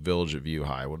happening with Village at View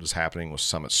High? What is happening with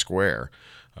Summit Square?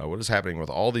 What is happening with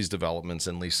all these developments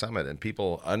in Lee Summit? And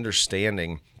people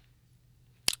understanding,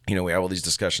 we have all these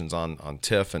discussions on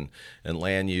TIF and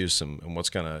land use and what's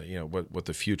going to, what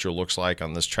the future looks like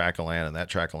on this tract of land and that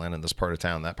tract of land in this part of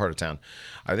town, that part of town.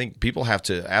 I think people have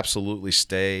to absolutely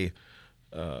stay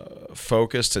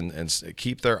focused and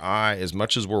keep their eye, as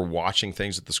much as we're watching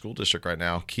things at the school district right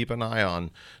now, keep an eye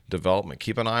on development,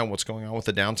 keep an eye on what's going on with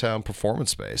the downtown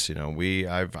performance space.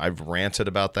 I've ranted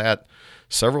about that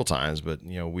several times, but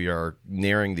we are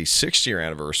nearing the 6-year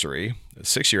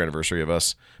anniversary of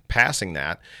us passing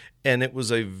that. And it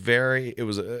was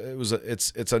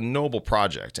it's a noble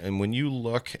project. And when you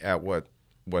look at what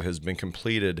has been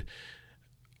completed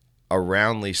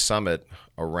around Lee Summit,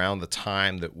 around the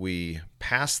time that we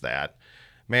passed that,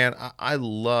 man,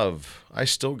 I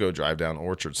still go drive down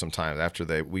Orchard sometimes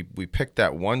after we picked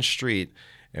that one street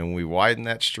and we widened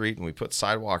that street and we put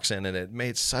sidewalks in, and it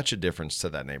made such a difference to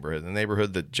that neighborhood, the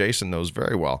neighborhood that Jason knows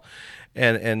very well.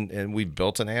 And we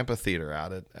built an amphitheater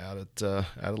out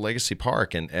at Legacy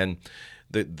Park, and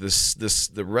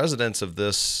the residents of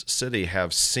this city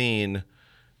have seen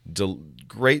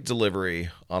great delivery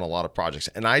on a lot of projects,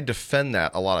 and I defend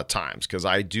that a lot of times because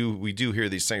we do hear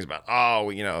these things about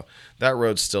that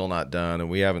road's still not done and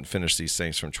we haven't finished these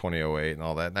things from 2008 and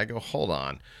all that, and I go, hold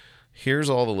on, here's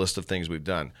all the list of things we've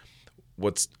done.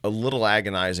 What's a little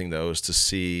agonizing though is to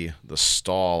see the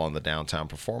stall on the downtown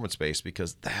performance space,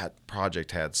 because that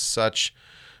project had such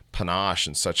panache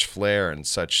and such flair and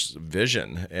such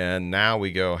vision, and now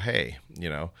we go, hey,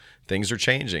 things are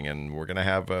changing, and we're going to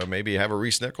have maybe have a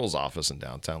Reese Nichols office in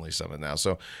downtown Lee Summit now.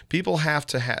 So people have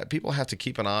to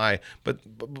keep an eye, but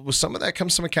with some of that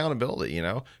comes some accountability.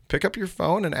 Pick up your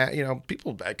phone and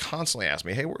people constantly ask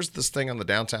me, hey, where's this thing on the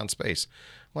downtown space?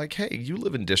 I'm like, hey, you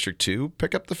live in District 2.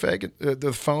 Pick up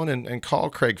the phone and call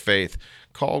Craig Faith,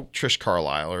 call Trish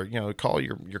Carlisle, or call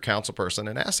your council person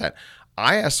and ask that.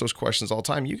 I ask those questions all the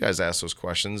time. You guys ask those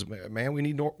questions. Man, we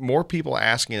need more people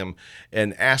asking them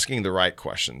and asking the right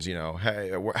questions.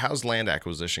 Hey, how's land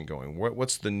acquisition going?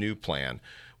 What's the new plan?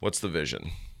 What's the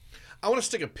vision? I want to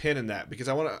stick a pin in that because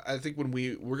I think when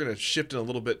we're going to shift in a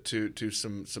little bit to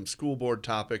some school board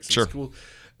topics and Sure.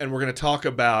 and we're going to talk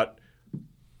about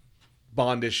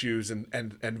bond issues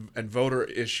and voter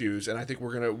issues, and I think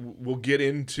we'll get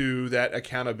into that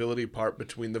accountability part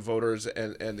between the voters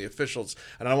and the officials.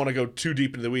 And I don't want to go too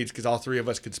deep into the weeds because all three of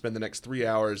us could spend the next 3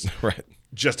 hours Right.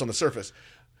 just on the surface.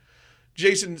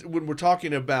 Jason, when we're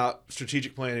talking about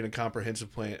strategic planning and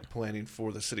comprehensive planning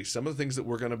for the city, some of the things that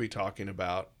we're going to be talking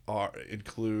about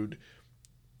include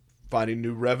finding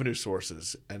new revenue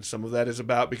sources, and some of that is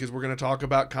about, because we're going to talk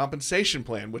about compensation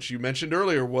plan, which you mentioned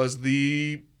earlier was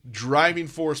the driving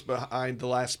force behind the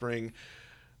last spring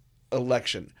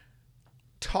election.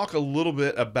 Talk a little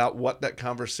bit about what that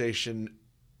conversation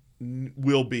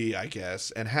will be, I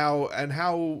guess, and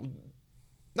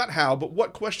but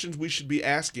what questions we should be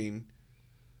asking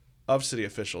of city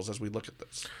officials as we look at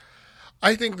this.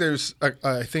 I think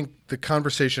the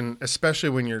conversation, especially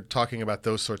when you're talking about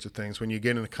those sorts of things, when you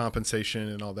get into compensation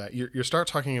and all that, you start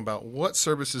talking about what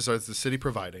services is the city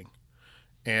providing,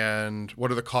 and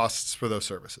what are the costs for those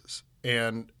services.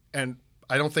 And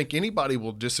I don't think anybody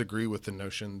will disagree with the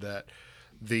notion that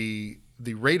the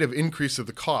rate of increase of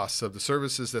the costs of the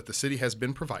services that the city has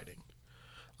been providing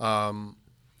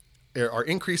are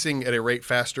increasing at a rate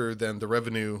faster than the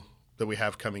revenue that we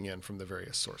have coming in from the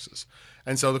various sources.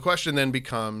 And so the question then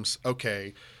becomes,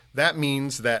 okay, that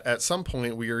means that at some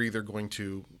point we are either going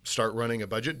to start running a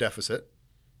budget deficit,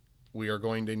 we are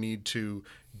going to need to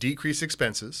decrease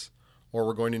expenses, or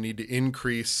we're going to need to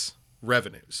increase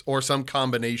revenues, or some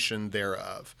combination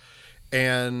thereof.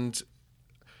 And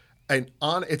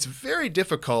it's very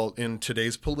difficult in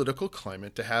today's political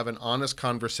climate to have an honest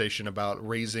conversation about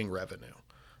raising revenue.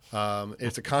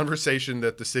 It's a conversation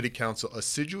that the city council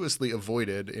assiduously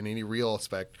avoided in any real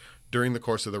aspect during the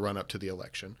course of the run-up to the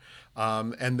election.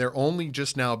 And they're only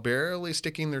just now barely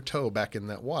sticking their toe back in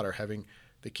that water,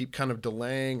 they keep kind of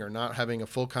delaying or not having a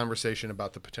full conversation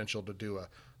about the potential to do a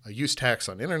use tax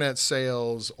on internet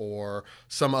sales or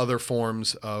some other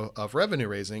forms of revenue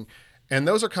raising. And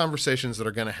those are conversations that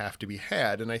are going to have to be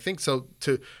had. And I think so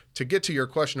to get to your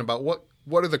question about what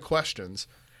are the questions,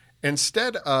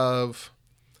 instead of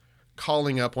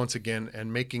calling up once again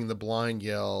and making the blind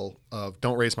yell of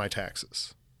don't raise my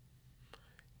taxes,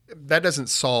 that doesn't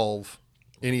solve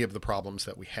any of the problems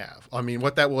that we have. I mean,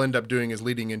 what that will end up doing is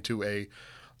leading into a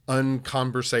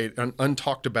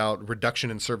untalked about reduction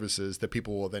in services that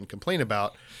people will then complain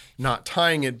about, not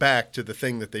tying it back to the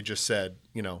thing that they just said,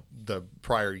 the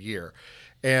prior year.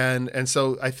 And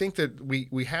so I think that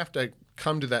we have to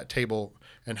come to that table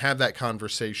and have that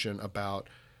conversation about,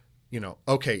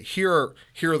 okay, here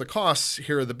are the costs,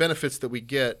 here are the benefits that we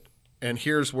get, and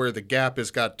here's where the gap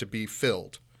has got to be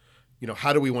filled.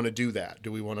 How do we want to do that?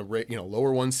 Do we want to,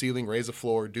 lower one ceiling, raise a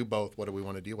floor, do both? What do we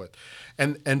want to deal with?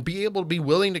 And be able to be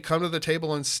willing to come to the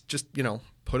table and just,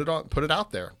 put it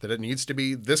out there that it needs to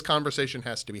be, this conversation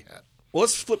has to be had. Well,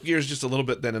 let's flip gears just a little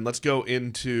bit then, and let's go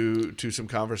into some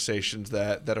conversations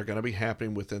that are going to be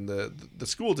happening within the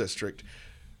school district.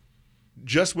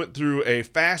 Just went through a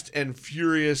fast and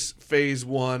furious phase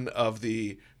 1 of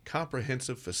the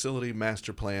Comprehensive Facility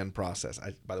Master Plan process.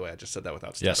 By the way, I just said that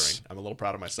without stuttering. Yes. I'm a little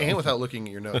proud of myself. And without looking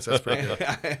at your notes. That's pretty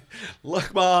good.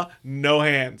 Look, Ma, no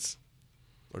hands.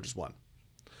 Or just one.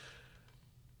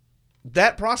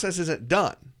 That process isn't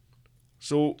done.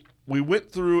 So we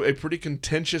went through a pretty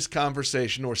contentious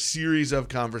conversation or series of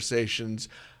conversations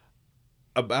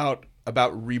about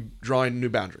redrawing new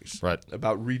boundaries. Right.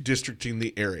 About redistricting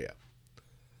the area.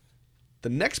 The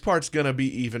next part's going to be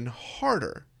even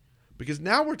harder, because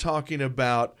now we're talking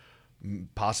about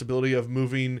possibility of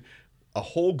moving a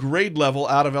whole grade level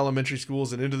out of elementary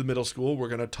schools and into the middle school. We're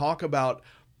going to talk about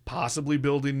possibly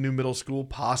building a new middle school,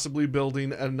 possibly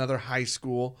building another high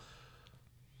school.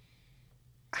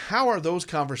 How are those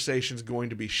conversations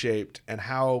going to be shaped, and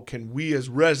how can we as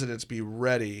residents be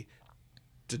ready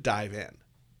to dive in?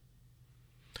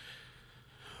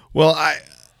 Well,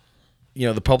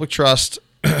 the public trust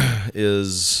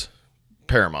is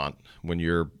paramount when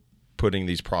you're putting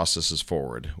these processes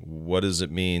forward. What does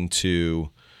it mean to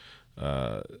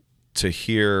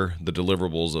hear the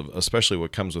deliverables of, especially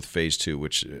what comes with phase 2,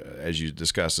 which, as you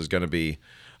discussed, is going to be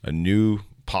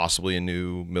possibly a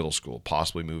new middle school,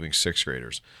 possibly moving 6th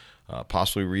graders,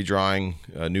 possibly redrawing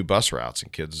new bus routes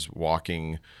and kids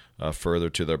walking further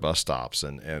to their bus stops,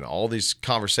 and all these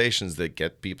conversations that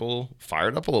get people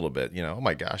fired up a little bit. Oh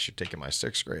my gosh, you're taking my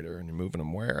 6th grader and you're moving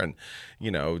them where? And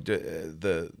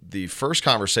the first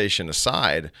conversation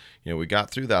aside, we got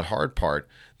through that hard part.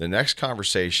 The next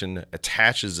conversation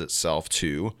attaches itself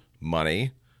to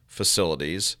money,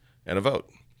 facilities, and a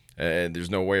vote. And there's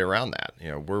no way around that.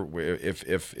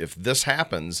 If this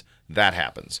happens, that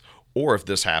happens. Or if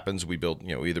this happens, we build,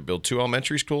 either build 2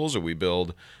 elementary schools or we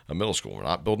build a middle school. We're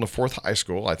not building a 4th high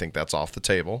school. I think that's off the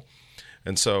table.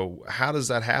 And so how does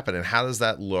that happen? And how does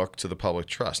that look to the public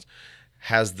trust?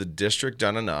 Has the district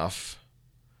done enough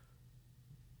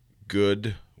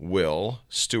goodwill,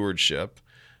 stewardship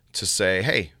to say,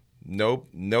 hey, no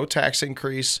tax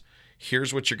increase.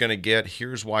 Here's what you're going to get.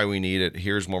 Here's why we need it.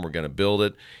 Here's when we're going to build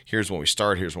it. Here's when we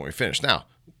start. Here's when we finish. Now,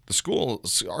 our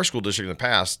school district in the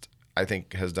past, I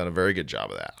think, has done a very good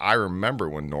job of that. I remember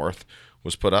when North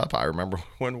was put up. I remember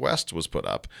when West was put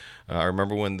up. I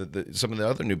remember when some of the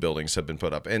other new buildings have been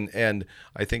put up. And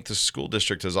I think the school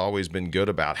district has always been good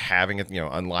about having it,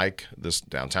 unlike this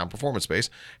downtown performance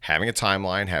space, having a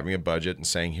timeline, having a budget, and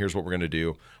saying, here's what we're going to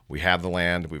do. We have the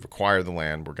land. We've acquired the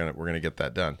land. We're going to get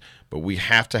that done. But we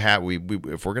have to have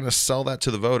if we're going to sell that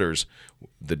to the voters,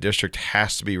 the district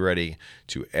has to be ready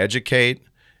to educate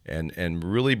and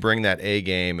really bring that A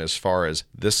game as far as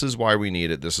this is why we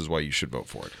need it. This is why you should vote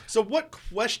for it. So what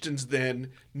questions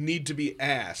then need to be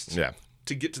asked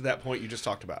to get to that point you just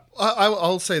talked about?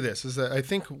 I'll say this, is that I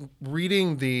think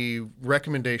reading the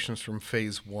recommendations from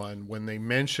phase 1, when they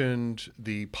mentioned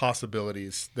the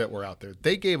possibilities that were out there,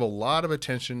 they gave a lot of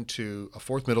attention to a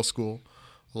 4th middle school,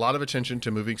 a lot of attention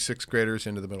to moving 6th graders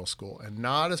into the middle school, and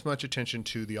not as much attention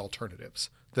to the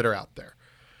alternatives that are out there.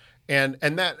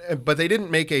 But they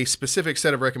didn't make a specific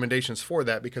set of recommendations for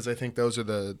that, because I think those are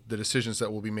the decisions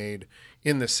that will be made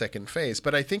in this second phase.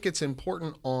 But I think it's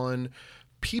important on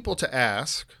people to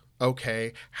ask,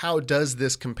 okay, how does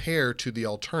this compare to the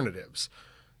alternatives?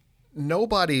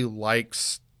 Nobody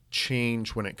likes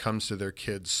change when it comes to their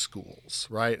kids' schools,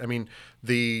 right? I mean,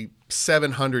 the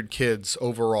 700 kids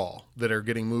overall that are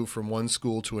getting moved from one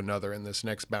school to another in this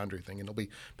next boundary thing, and it'll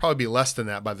probably be less than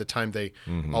that by the time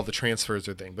all the transfers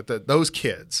are thing. But those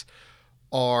kids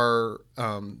are,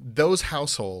 those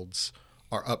households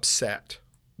are upset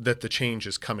that the change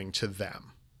is coming to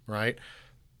them, right?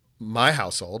 My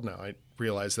household, now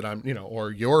realize that I'm,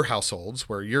 or your households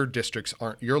where your districts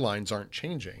your lines aren't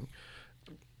changing,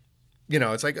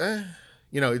 it's like,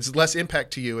 it's less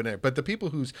impact to you. But the people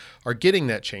who are getting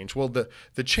that change, well,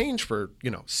 the change for,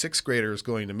 sixth graders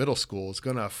going to middle school is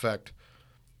going to affect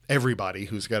everybody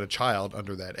who's got a child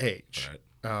under that age,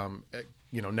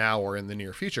 now or in the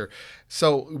near future.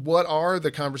 So what are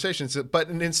the conversations? But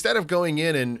instead of going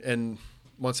in and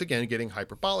once again, getting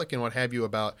hyperbolic and what have you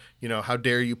about, how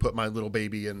dare you put my little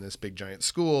baby in this big giant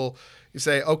school, you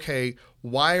say, okay,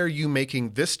 why are you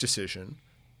making this decision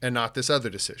and not this other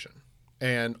decision?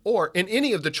 Or in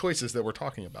any of the choices that we're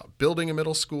talking about, building a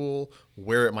middle school,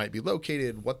 where it might be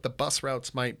located, what the bus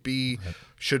routes might be,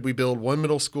 should we build one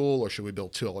middle school or should we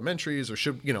build two elementaries,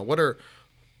 or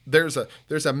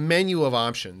there's a menu of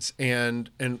options, and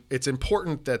it's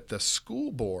important that the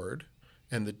school board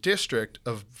and the district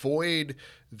avoid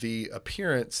the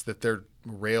appearance that they're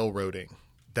railroading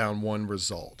down one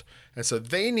result. And so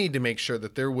they need to make sure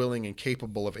that they're willing and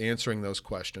capable of answering those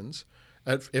questions,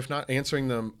 if not answering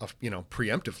them,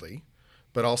 preemptively,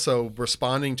 but also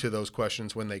responding to those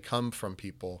questions when they come from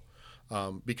people,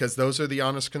 because those are the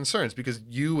honest concerns, because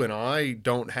you and I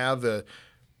don't have the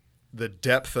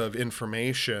depth of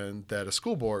information that a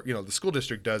school board, the school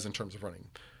district does in terms of running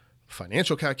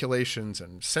financial calculations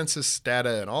and census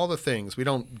data and all the things. We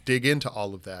don't dig into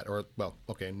all of that,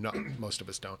 most of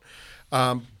us don't.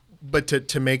 But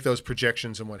to make those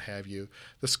projections and what have you,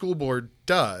 the school board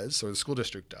does, or the school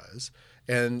district does,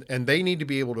 and they need to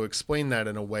be able to explain that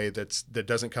in a way that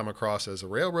doesn't come across as a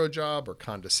railroad job or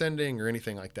condescending or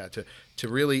anything like that, to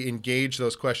really engage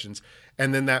those questions.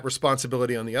 And then that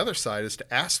responsibility on the other side is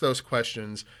to ask those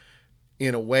questions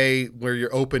in a way where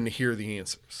you're open to hear the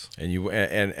answers. And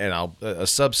a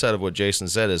subset of what Jason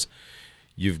said is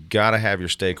you've got to have your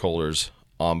stakeholders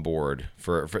on board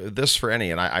for any.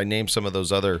 And I named some of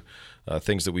those other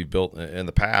things that we've built in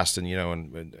the past, and we've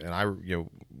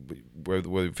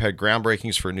had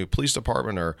groundbreakings for a new police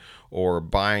department or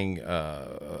buying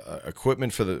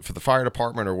equipment for the fire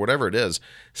department or whatever it is.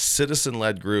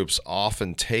 Citizen-led groups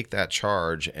often take that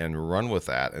charge and run with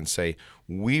that and say,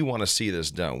 we want to see this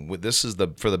done. This is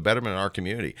for the betterment of our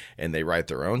community. And they write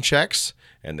their own checks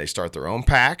and they start their own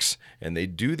PACs and they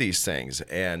do these things.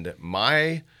 And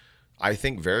I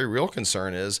think very real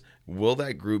concern is, will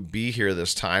that group be here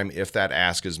this time if that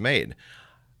ask is made?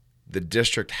 The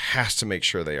district has to make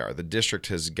sure they are. The district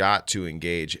has got to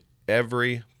engage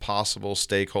every possible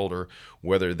stakeholder,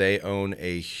 whether they own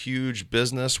a huge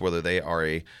business, whether they are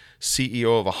a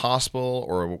CEO of a hospital,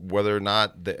 or whether or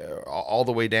not all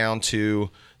the way down to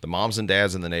the moms and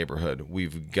dads in the neighborhood.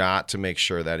 We've got to make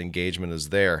sure that engagement is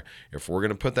there if we're going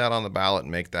to put that on the ballot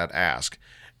and make that ask.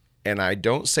 And I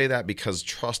don't say that because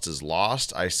trust is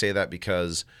lost. I say that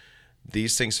because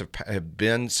these things have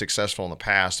been successful in the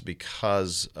past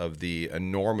because of the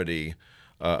enormity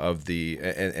of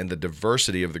and the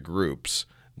diversity of the groups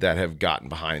that have gotten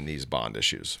behind these bond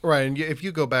issues. Right. And if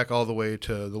you go back all the way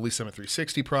to the Lee's Summit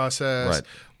 360 process,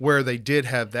 where they did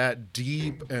have that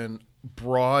deep and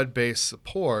broad-based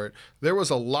support, there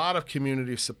was a lot of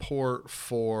community support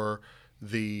for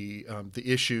the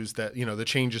issues that, the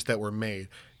changes that were made.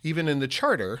 Even in the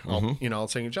charter, I'll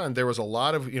say, John, there was a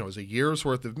lot of, it was a year's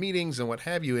worth of meetings and what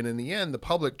have you. And in the end, the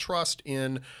public trust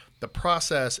in the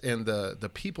process and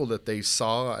the people that they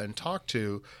saw and talked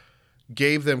to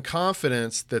gave them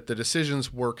confidence that the decisions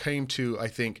came to, I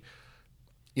think,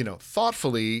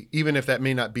 thoughtfully, even if that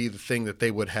may not be the thing that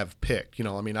they would have picked.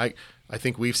 I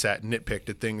think we've sat and nitpicked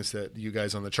at things that you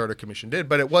guys on the Charter Commission did,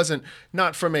 but it wasn't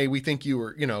not from we think you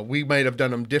were, we might have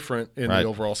done them different in the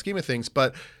overall scheme of things,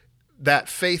 but that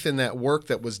faith in that work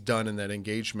that was done and that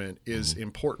engagement is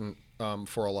important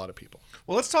for a lot of people.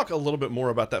 Well, let's talk a little bit more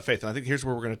about that faith. And I think here's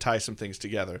where we're going to tie some things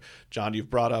together. John, you've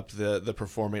brought up the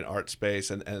performing arts space,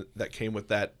 and that came with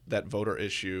that voter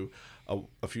issue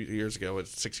a few years ago.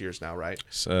 It's 6 years now, right?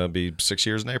 It'll be 6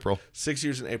 years in April. 6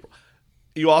 years in April.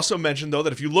 You also mentioned, though,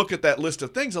 that if you look at that list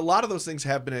of things, a lot of those things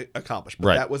have been accomplished.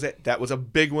 But that was a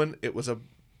big one. It was a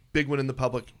big one in the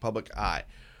public eye.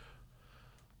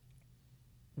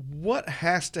 What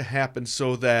has to happen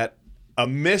so that a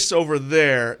miss over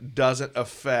there doesn't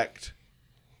affect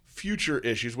future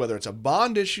issues, whether it's a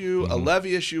bond issue, a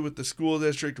levy issue with the school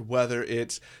district, whether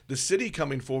it's the city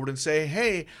coming forward and say,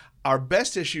 hey, our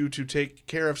best issue to take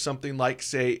care of something like,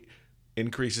 say,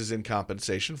 increases in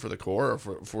compensation for the Corps or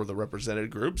for the represented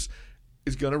groups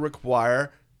is going to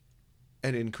require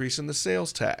an increase in the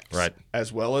sales tax, right,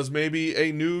 as well as maybe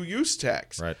a new use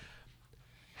tax. Right.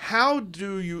 How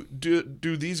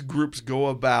do these groups go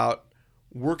about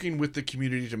working with the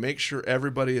community to make sure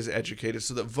everybody is educated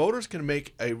so that voters can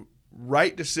make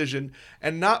right decision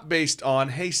and not based on,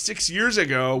 hey, 6 years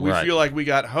ago we Right. feel like we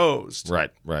got hosed.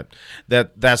 Right.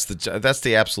 That's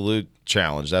the absolute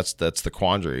challenge. That's the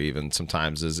quandary. Even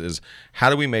sometimes is how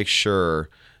do we make sure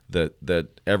that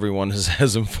everyone is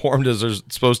as informed as they're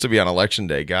supposed to be on election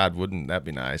day? God, wouldn't that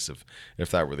be nice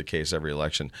if that were the case every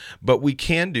election? But we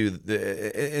can do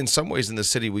in some ways in the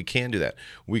city. We can do that.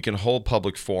 We can hold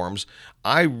public forums.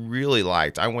 I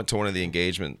went to one of the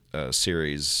engagement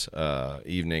series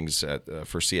evenings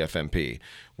for CFMP,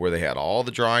 where they had all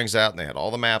the drawings out and they had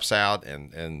all the maps out,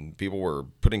 and people were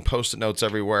putting Post-it notes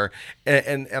everywhere.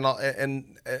 And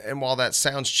while that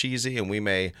sounds cheesy, and we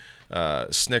may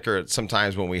snicker at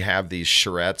sometimes when we have these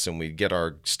charrettes and we get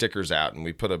our stickers out and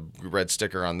we put a red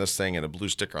sticker on this thing and a blue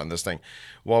sticker on this thing,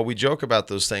 while we joke about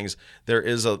those things, there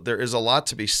is a lot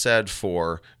to be said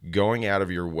for going out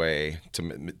of your way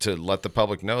to let the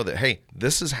public know that, hey,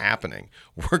 this is happening.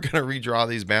 We're going to redraw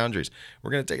these boundaries.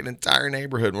 We're going to take an entire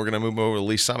neighborhood and we're going to move over to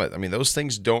Lee Summit. I mean, those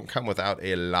things don't come without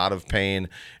a lot of pain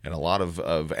and a lot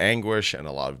of anguish and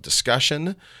a lot of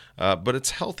discussion, but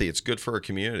it's healthy. It's good for a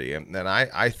community. And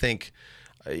I think,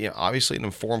 obviously an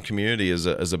informed community is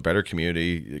a better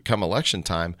community come election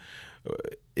time.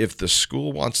 If the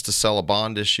school wants to sell a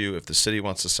bond issue, if the city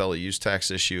wants to sell a use tax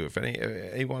issue, if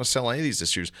any want to sell any of these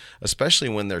issues, especially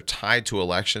when they're tied to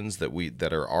elections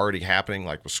that are already happening,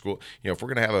 like with school, if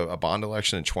we're going to have a bond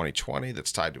election in 2020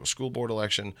 that's tied to a school board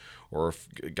election, or if,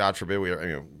 God forbid,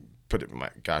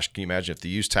 gosh, can you imagine if the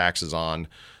use tax is on,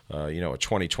 a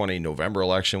 2020 November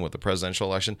election with the presidential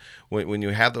election? When you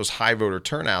have those high voter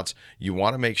turnouts, you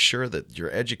want to make sure that your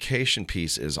education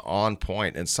piece is on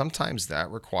point, and sometimes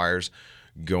that requires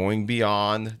going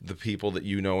beyond the people that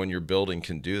in your building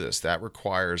can do this. That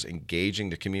requires engaging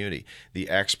the community, the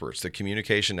experts, the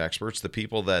communication experts, the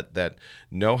people that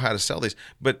know how to sell these,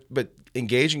 but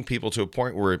engaging people to a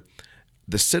point where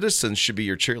the citizens should be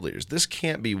your cheerleaders. This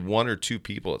can't be one or two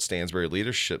people at Stansbury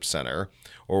Leadership Center,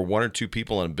 or one or two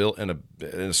people in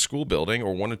a school building,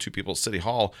 or one or two people at City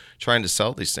Hall trying to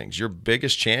sell these things. Your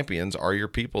biggest champions are your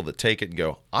people that take it and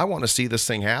go, I want to see this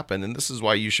thing happen, and this is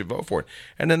why you should vote for it.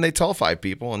 And then they tell 5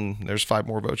 people, and there's 5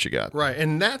 more votes you got. Right,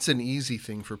 and that's an easy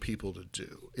thing for people to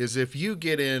do, is if you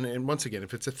get in, and once again,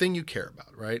 if it's a thing you care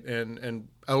about, right? And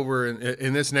over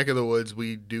in this neck of the woods,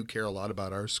 we do care a lot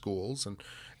about our schools, and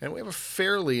we have a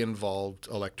fairly involved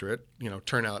electorate,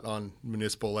 turnout on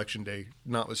municipal election day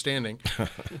notwithstanding.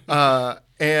 But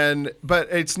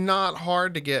it's not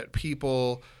hard to get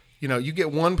people, you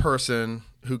get one person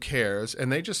who cares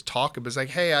and they just talk about, it's like,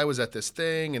 hey, I was at this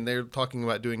thing and they're talking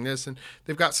about doing this and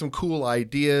they've got some cool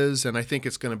ideas and I think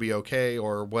it's going to be okay,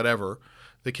 or whatever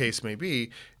the case may be.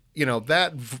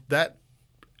 That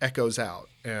echoes out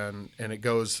and it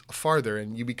goes farther,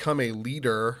 and you become a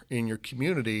leader in your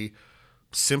community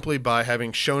simply by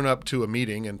having shown up to a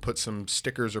meeting and put some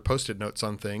stickers or Post-it notes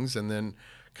on things, and then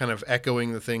kind of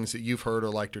echoing the things that you've heard or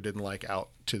liked or didn't like out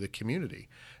to the community.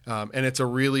 And it's a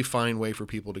really fine way for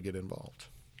people to get involved.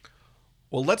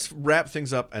 Well, let's wrap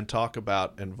things up and talk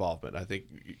about involvement. I think,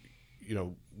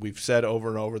 we've said over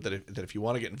and over that if you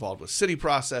want to get involved with city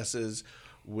processes,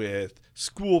 with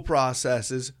school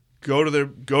processes, go to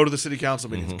the city council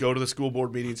meetings, go to the school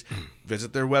board meetings,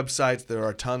 visit their websites. There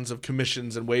are tons of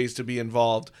commissions and ways to be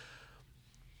involved.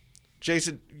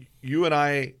 Jason, you and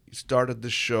I started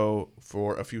this show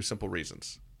for a few simple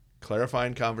reasons: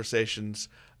 clarifying conversations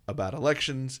about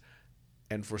elections,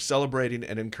 and for celebrating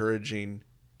and encouraging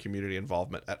community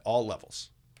involvement at all levels.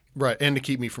 Right, and to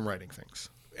keep me from writing things.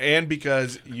 And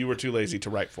because you were too lazy to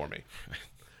write for me,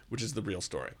 which is the real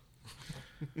story.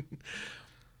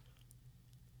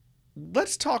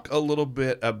 Let's talk a little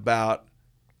bit about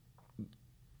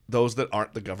those that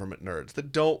aren't the government nerds,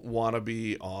 that don't want to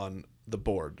be on the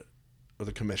board or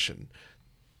the commission.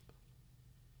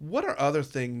 What are other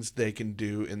things they can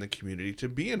do in the community to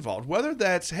be involved? Whether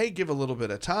that's, hey, give a little bit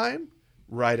of time,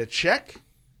 write a check.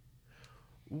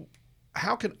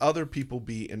 How can other people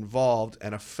be involved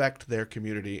and affect their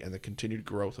community and the continued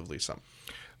growth of Lee Summit?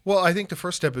 Well, I think the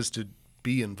first step is to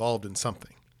be involved in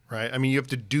something, right? I mean, you have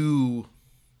to do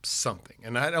something.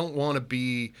 And I don't want to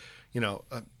be,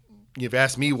 you've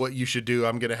asked me what you should do.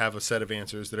 I'm going to have a set of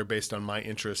answers that are based on my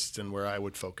interests and where I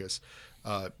would focus.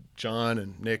 John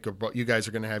and Nick, you guys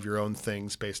are going to have your own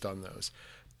things based on those.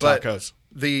 But tacos.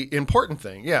 The important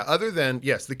thing, other than,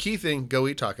 yes, the key thing, go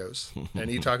eat tacos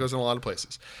and eat tacos in a lot of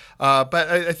places. But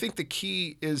I think the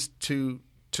key is to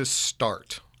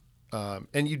start.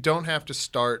 And you don't have to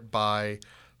start by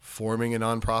forming a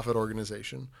nonprofit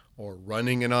organization or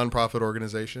running a nonprofit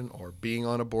organization or being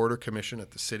on a board or commission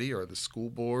at the city or the school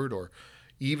board, or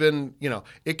even,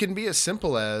 it can be as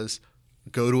simple as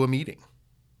go to a meeting.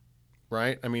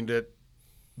 right? I mean, to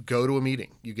go to a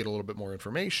meeting, you get a little bit more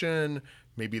information.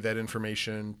 Maybe that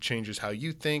information changes how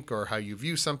you think or how you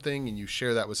view something, and you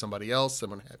share that with somebody else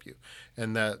and what have you.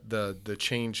 And that the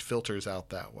change filters out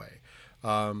that way.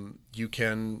 You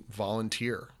can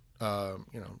volunteer.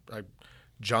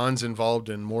 John's involved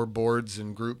in more boards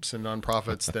and groups and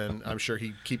nonprofits than I'm sure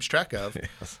he keeps track of.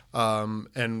 Yes.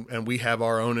 And we have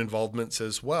our own involvements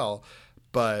as well.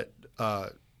 But,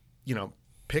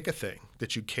 pick a thing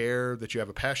that you care, that you have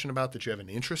a passion about, that you have an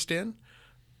interest in,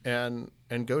 and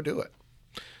go do it.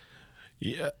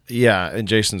 Yeah, and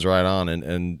Jason's right on,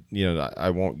 and I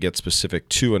won't get specific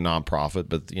to a nonprofit,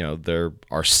 but there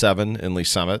are 7 in Lee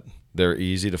Summit. They're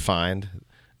easy to find.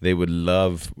 They would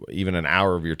love even an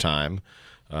hour of your time.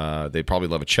 They'd probably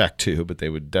love a check too, but they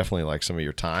would definitely like some of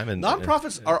your time. And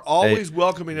nonprofits are always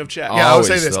welcoming of checks. Yeah, I would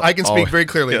say this. I can speak very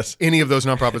clearly. Yes. Any of those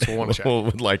nonprofits will want a check.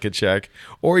 Would like a check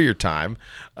or your time.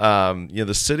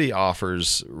 The city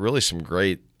offers really some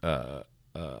great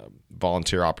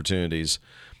volunteer opportunities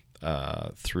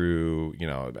through,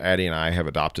 Addie and I have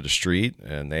adopted a street,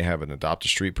 and they have an Adopt a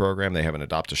Street program. They have an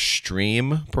Adopt a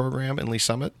Stream program in Lee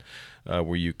Summit,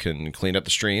 where you can clean up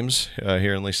the streams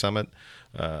here in Lee Summit.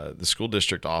 The school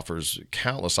district offers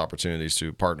countless opportunities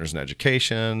through Partners in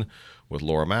Education with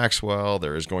Laura Maxwell.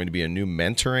 There is going to be a new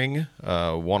mentoring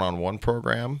one-on-one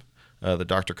program that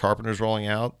Dr. Carpenter is rolling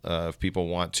out. If people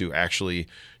want to actually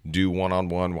do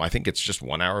one-on-one, I think it's just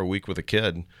 1 hour a week with a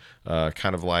kid,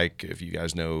 kind of like if you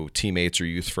guys know Teammates or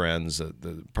Youth Friends,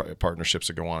 the partnerships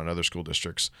that go on in other school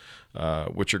districts,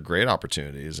 which are great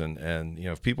opportunities. And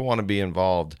if people want to be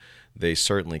involved, they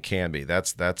certainly can be.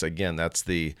 That's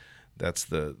the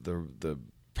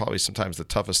probably sometimes the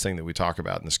toughest thing that we talk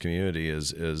about in this community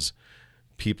is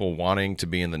people wanting to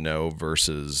be in the know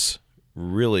versus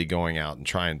really going out and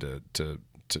trying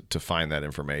to find that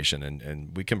information,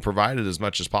 and we can provide it as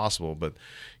much as possible, but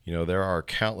there are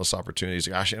countless opportunities.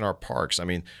 Gosh, in our parks, I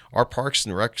mean, our Parks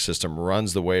and Rec system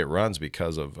runs the way it runs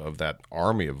because of that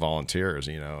army of volunteers,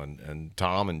 and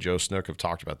Tom and Joe Snook have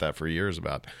talked about that for years,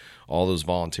 about all those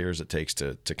volunteers it takes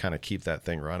to kind of keep that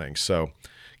thing running. So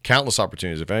countless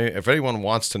opportunities. If anyone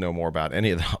wants to know more about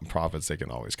any of the nonprofits, they can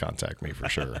always contact me for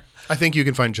sure. I think you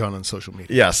can find John on social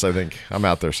media. Yes, I think I'm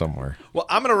out there somewhere. Well,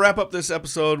 I'm going to wrap up this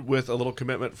episode with a little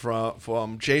commitment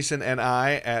from Jason and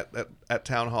I at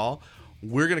Town Hall.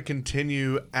 We're going to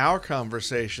continue our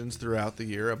conversations throughout the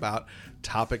year about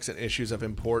topics and issues of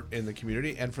import in the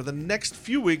community. And for the next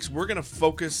few weeks, we're going to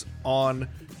focus on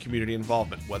community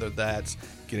involvement, whether that's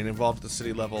getting involved at the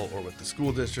city level or with the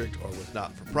school district or with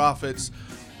not-for-profits,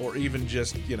 or even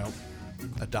just,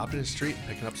 adopting a street,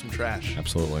 picking up some trash.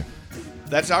 Absolutely.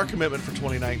 That's our commitment for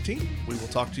 2019. We will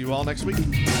talk to you all next week.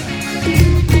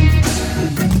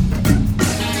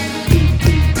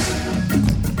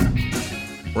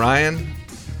 Ryan,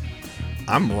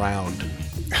 I'm round.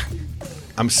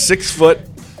 I'm 6 foot.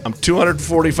 I'm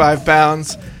 245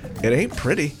 pounds. It ain't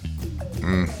pretty.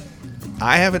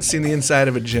 I haven't seen the inside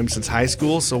of a gym since high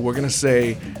school, so we're going to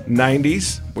say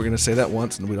 90s. We're going to say that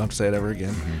once, and we don't have to say it ever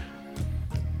again.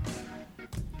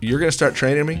 You're going to start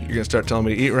training me. You're going to start telling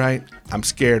me to eat right. I'm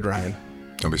scared, Ryan.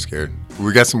 Don't be scared.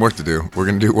 We got some work to do. We're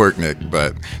going to do work, Nick,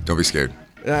 but don't be scared.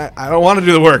 I don't want to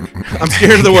do the work. I'm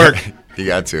scared of the work. You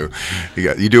got to.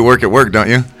 You do work at work, don't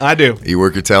you? I do. You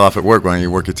work your tail off at work. Why don't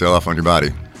you work your tail off on your body?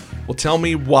 Well, tell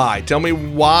me why. Tell me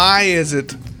why is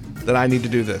it that I need to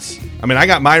do this? I mean, I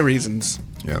got my reasons.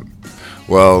 Yeah.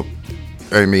 Well,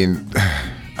 I mean,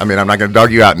 I'm not going to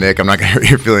dog you out, Nick. I'm not going to hurt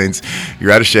your feelings.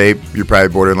 You're out of shape. You're probably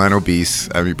borderline obese.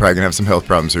 I mean, you're probably going to have some health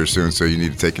problems here soon, so you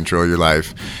need to take control of your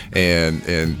life and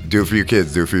do it for your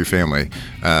kids. Do it for your family.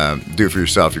 Do it for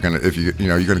yourself. You're going to you're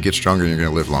going to get stronger and you're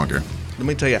going to live longer. Let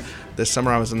me tell you, this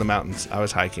summer I was in the mountains. I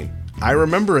was hiking. I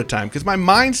remember a time, because my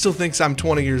mind still thinks I'm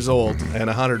 20 years old and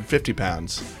 150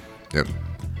 pounds. Yep.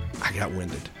 I got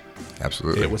winded.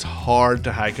 Absolutely. It was hard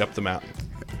to hike up the mountain.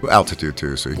 Well, altitude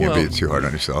too, so you can't be too hard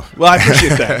on yourself. Well, I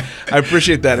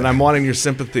appreciate that. And I'm wanting your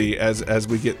sympathy as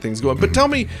we get things going. But tell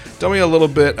me a little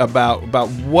bit about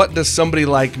what does somebody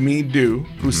like me do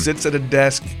who sits at a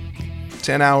desk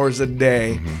 10 hours a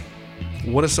day?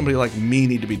 What does somebody like me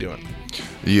need to be doing?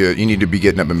 You need to be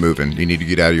getting up and moving. You need to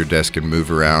get out of your desk and move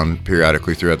around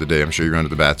periodically throughout the day. I'm sure you run to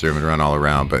the bathroom and run all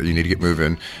around, but you need to get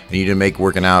moving. And you need to make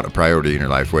working out a priority in your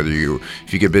life.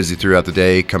 If you get busy throughout the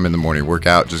day, come in the morning, work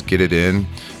out, just get it in,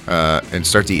 and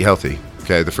start to eat healthy.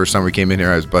 Okay, the first time we came in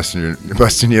here, I was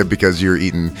busting you because you were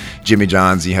eating Jimmy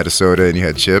John's, and you had a soda, and you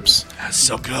had chips. That's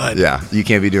so good. Yeah, you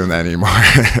can't be doing that anymore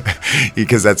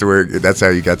because that's how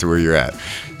you got to where you're at.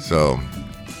 So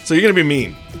you're gonna be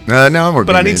mean. No, I'm more.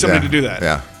 But I need somebody to do that.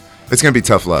 Yeah. It's going to be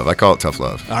tough love. I call it tough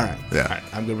love. All right. Yeah. All right.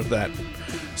 I'm good with that.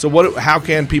 So how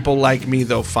can people like me,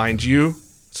 though, find you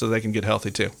so they can get healthy,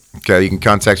 too? Okay, you can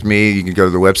contact me. You can go to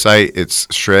the website. It's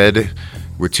shred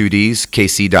with 2 Ds,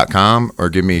 kc.com, or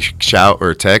give me a shout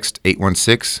or a text,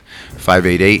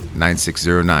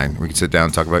 816-588-9609. We can sit down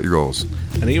and talk about your goals.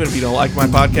 And even if you don't like my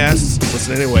podcasts,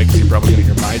 listen anyway, because you're probably going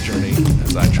to hear my journey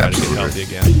as I try to get healthy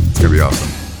again. It's going to be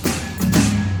awesome.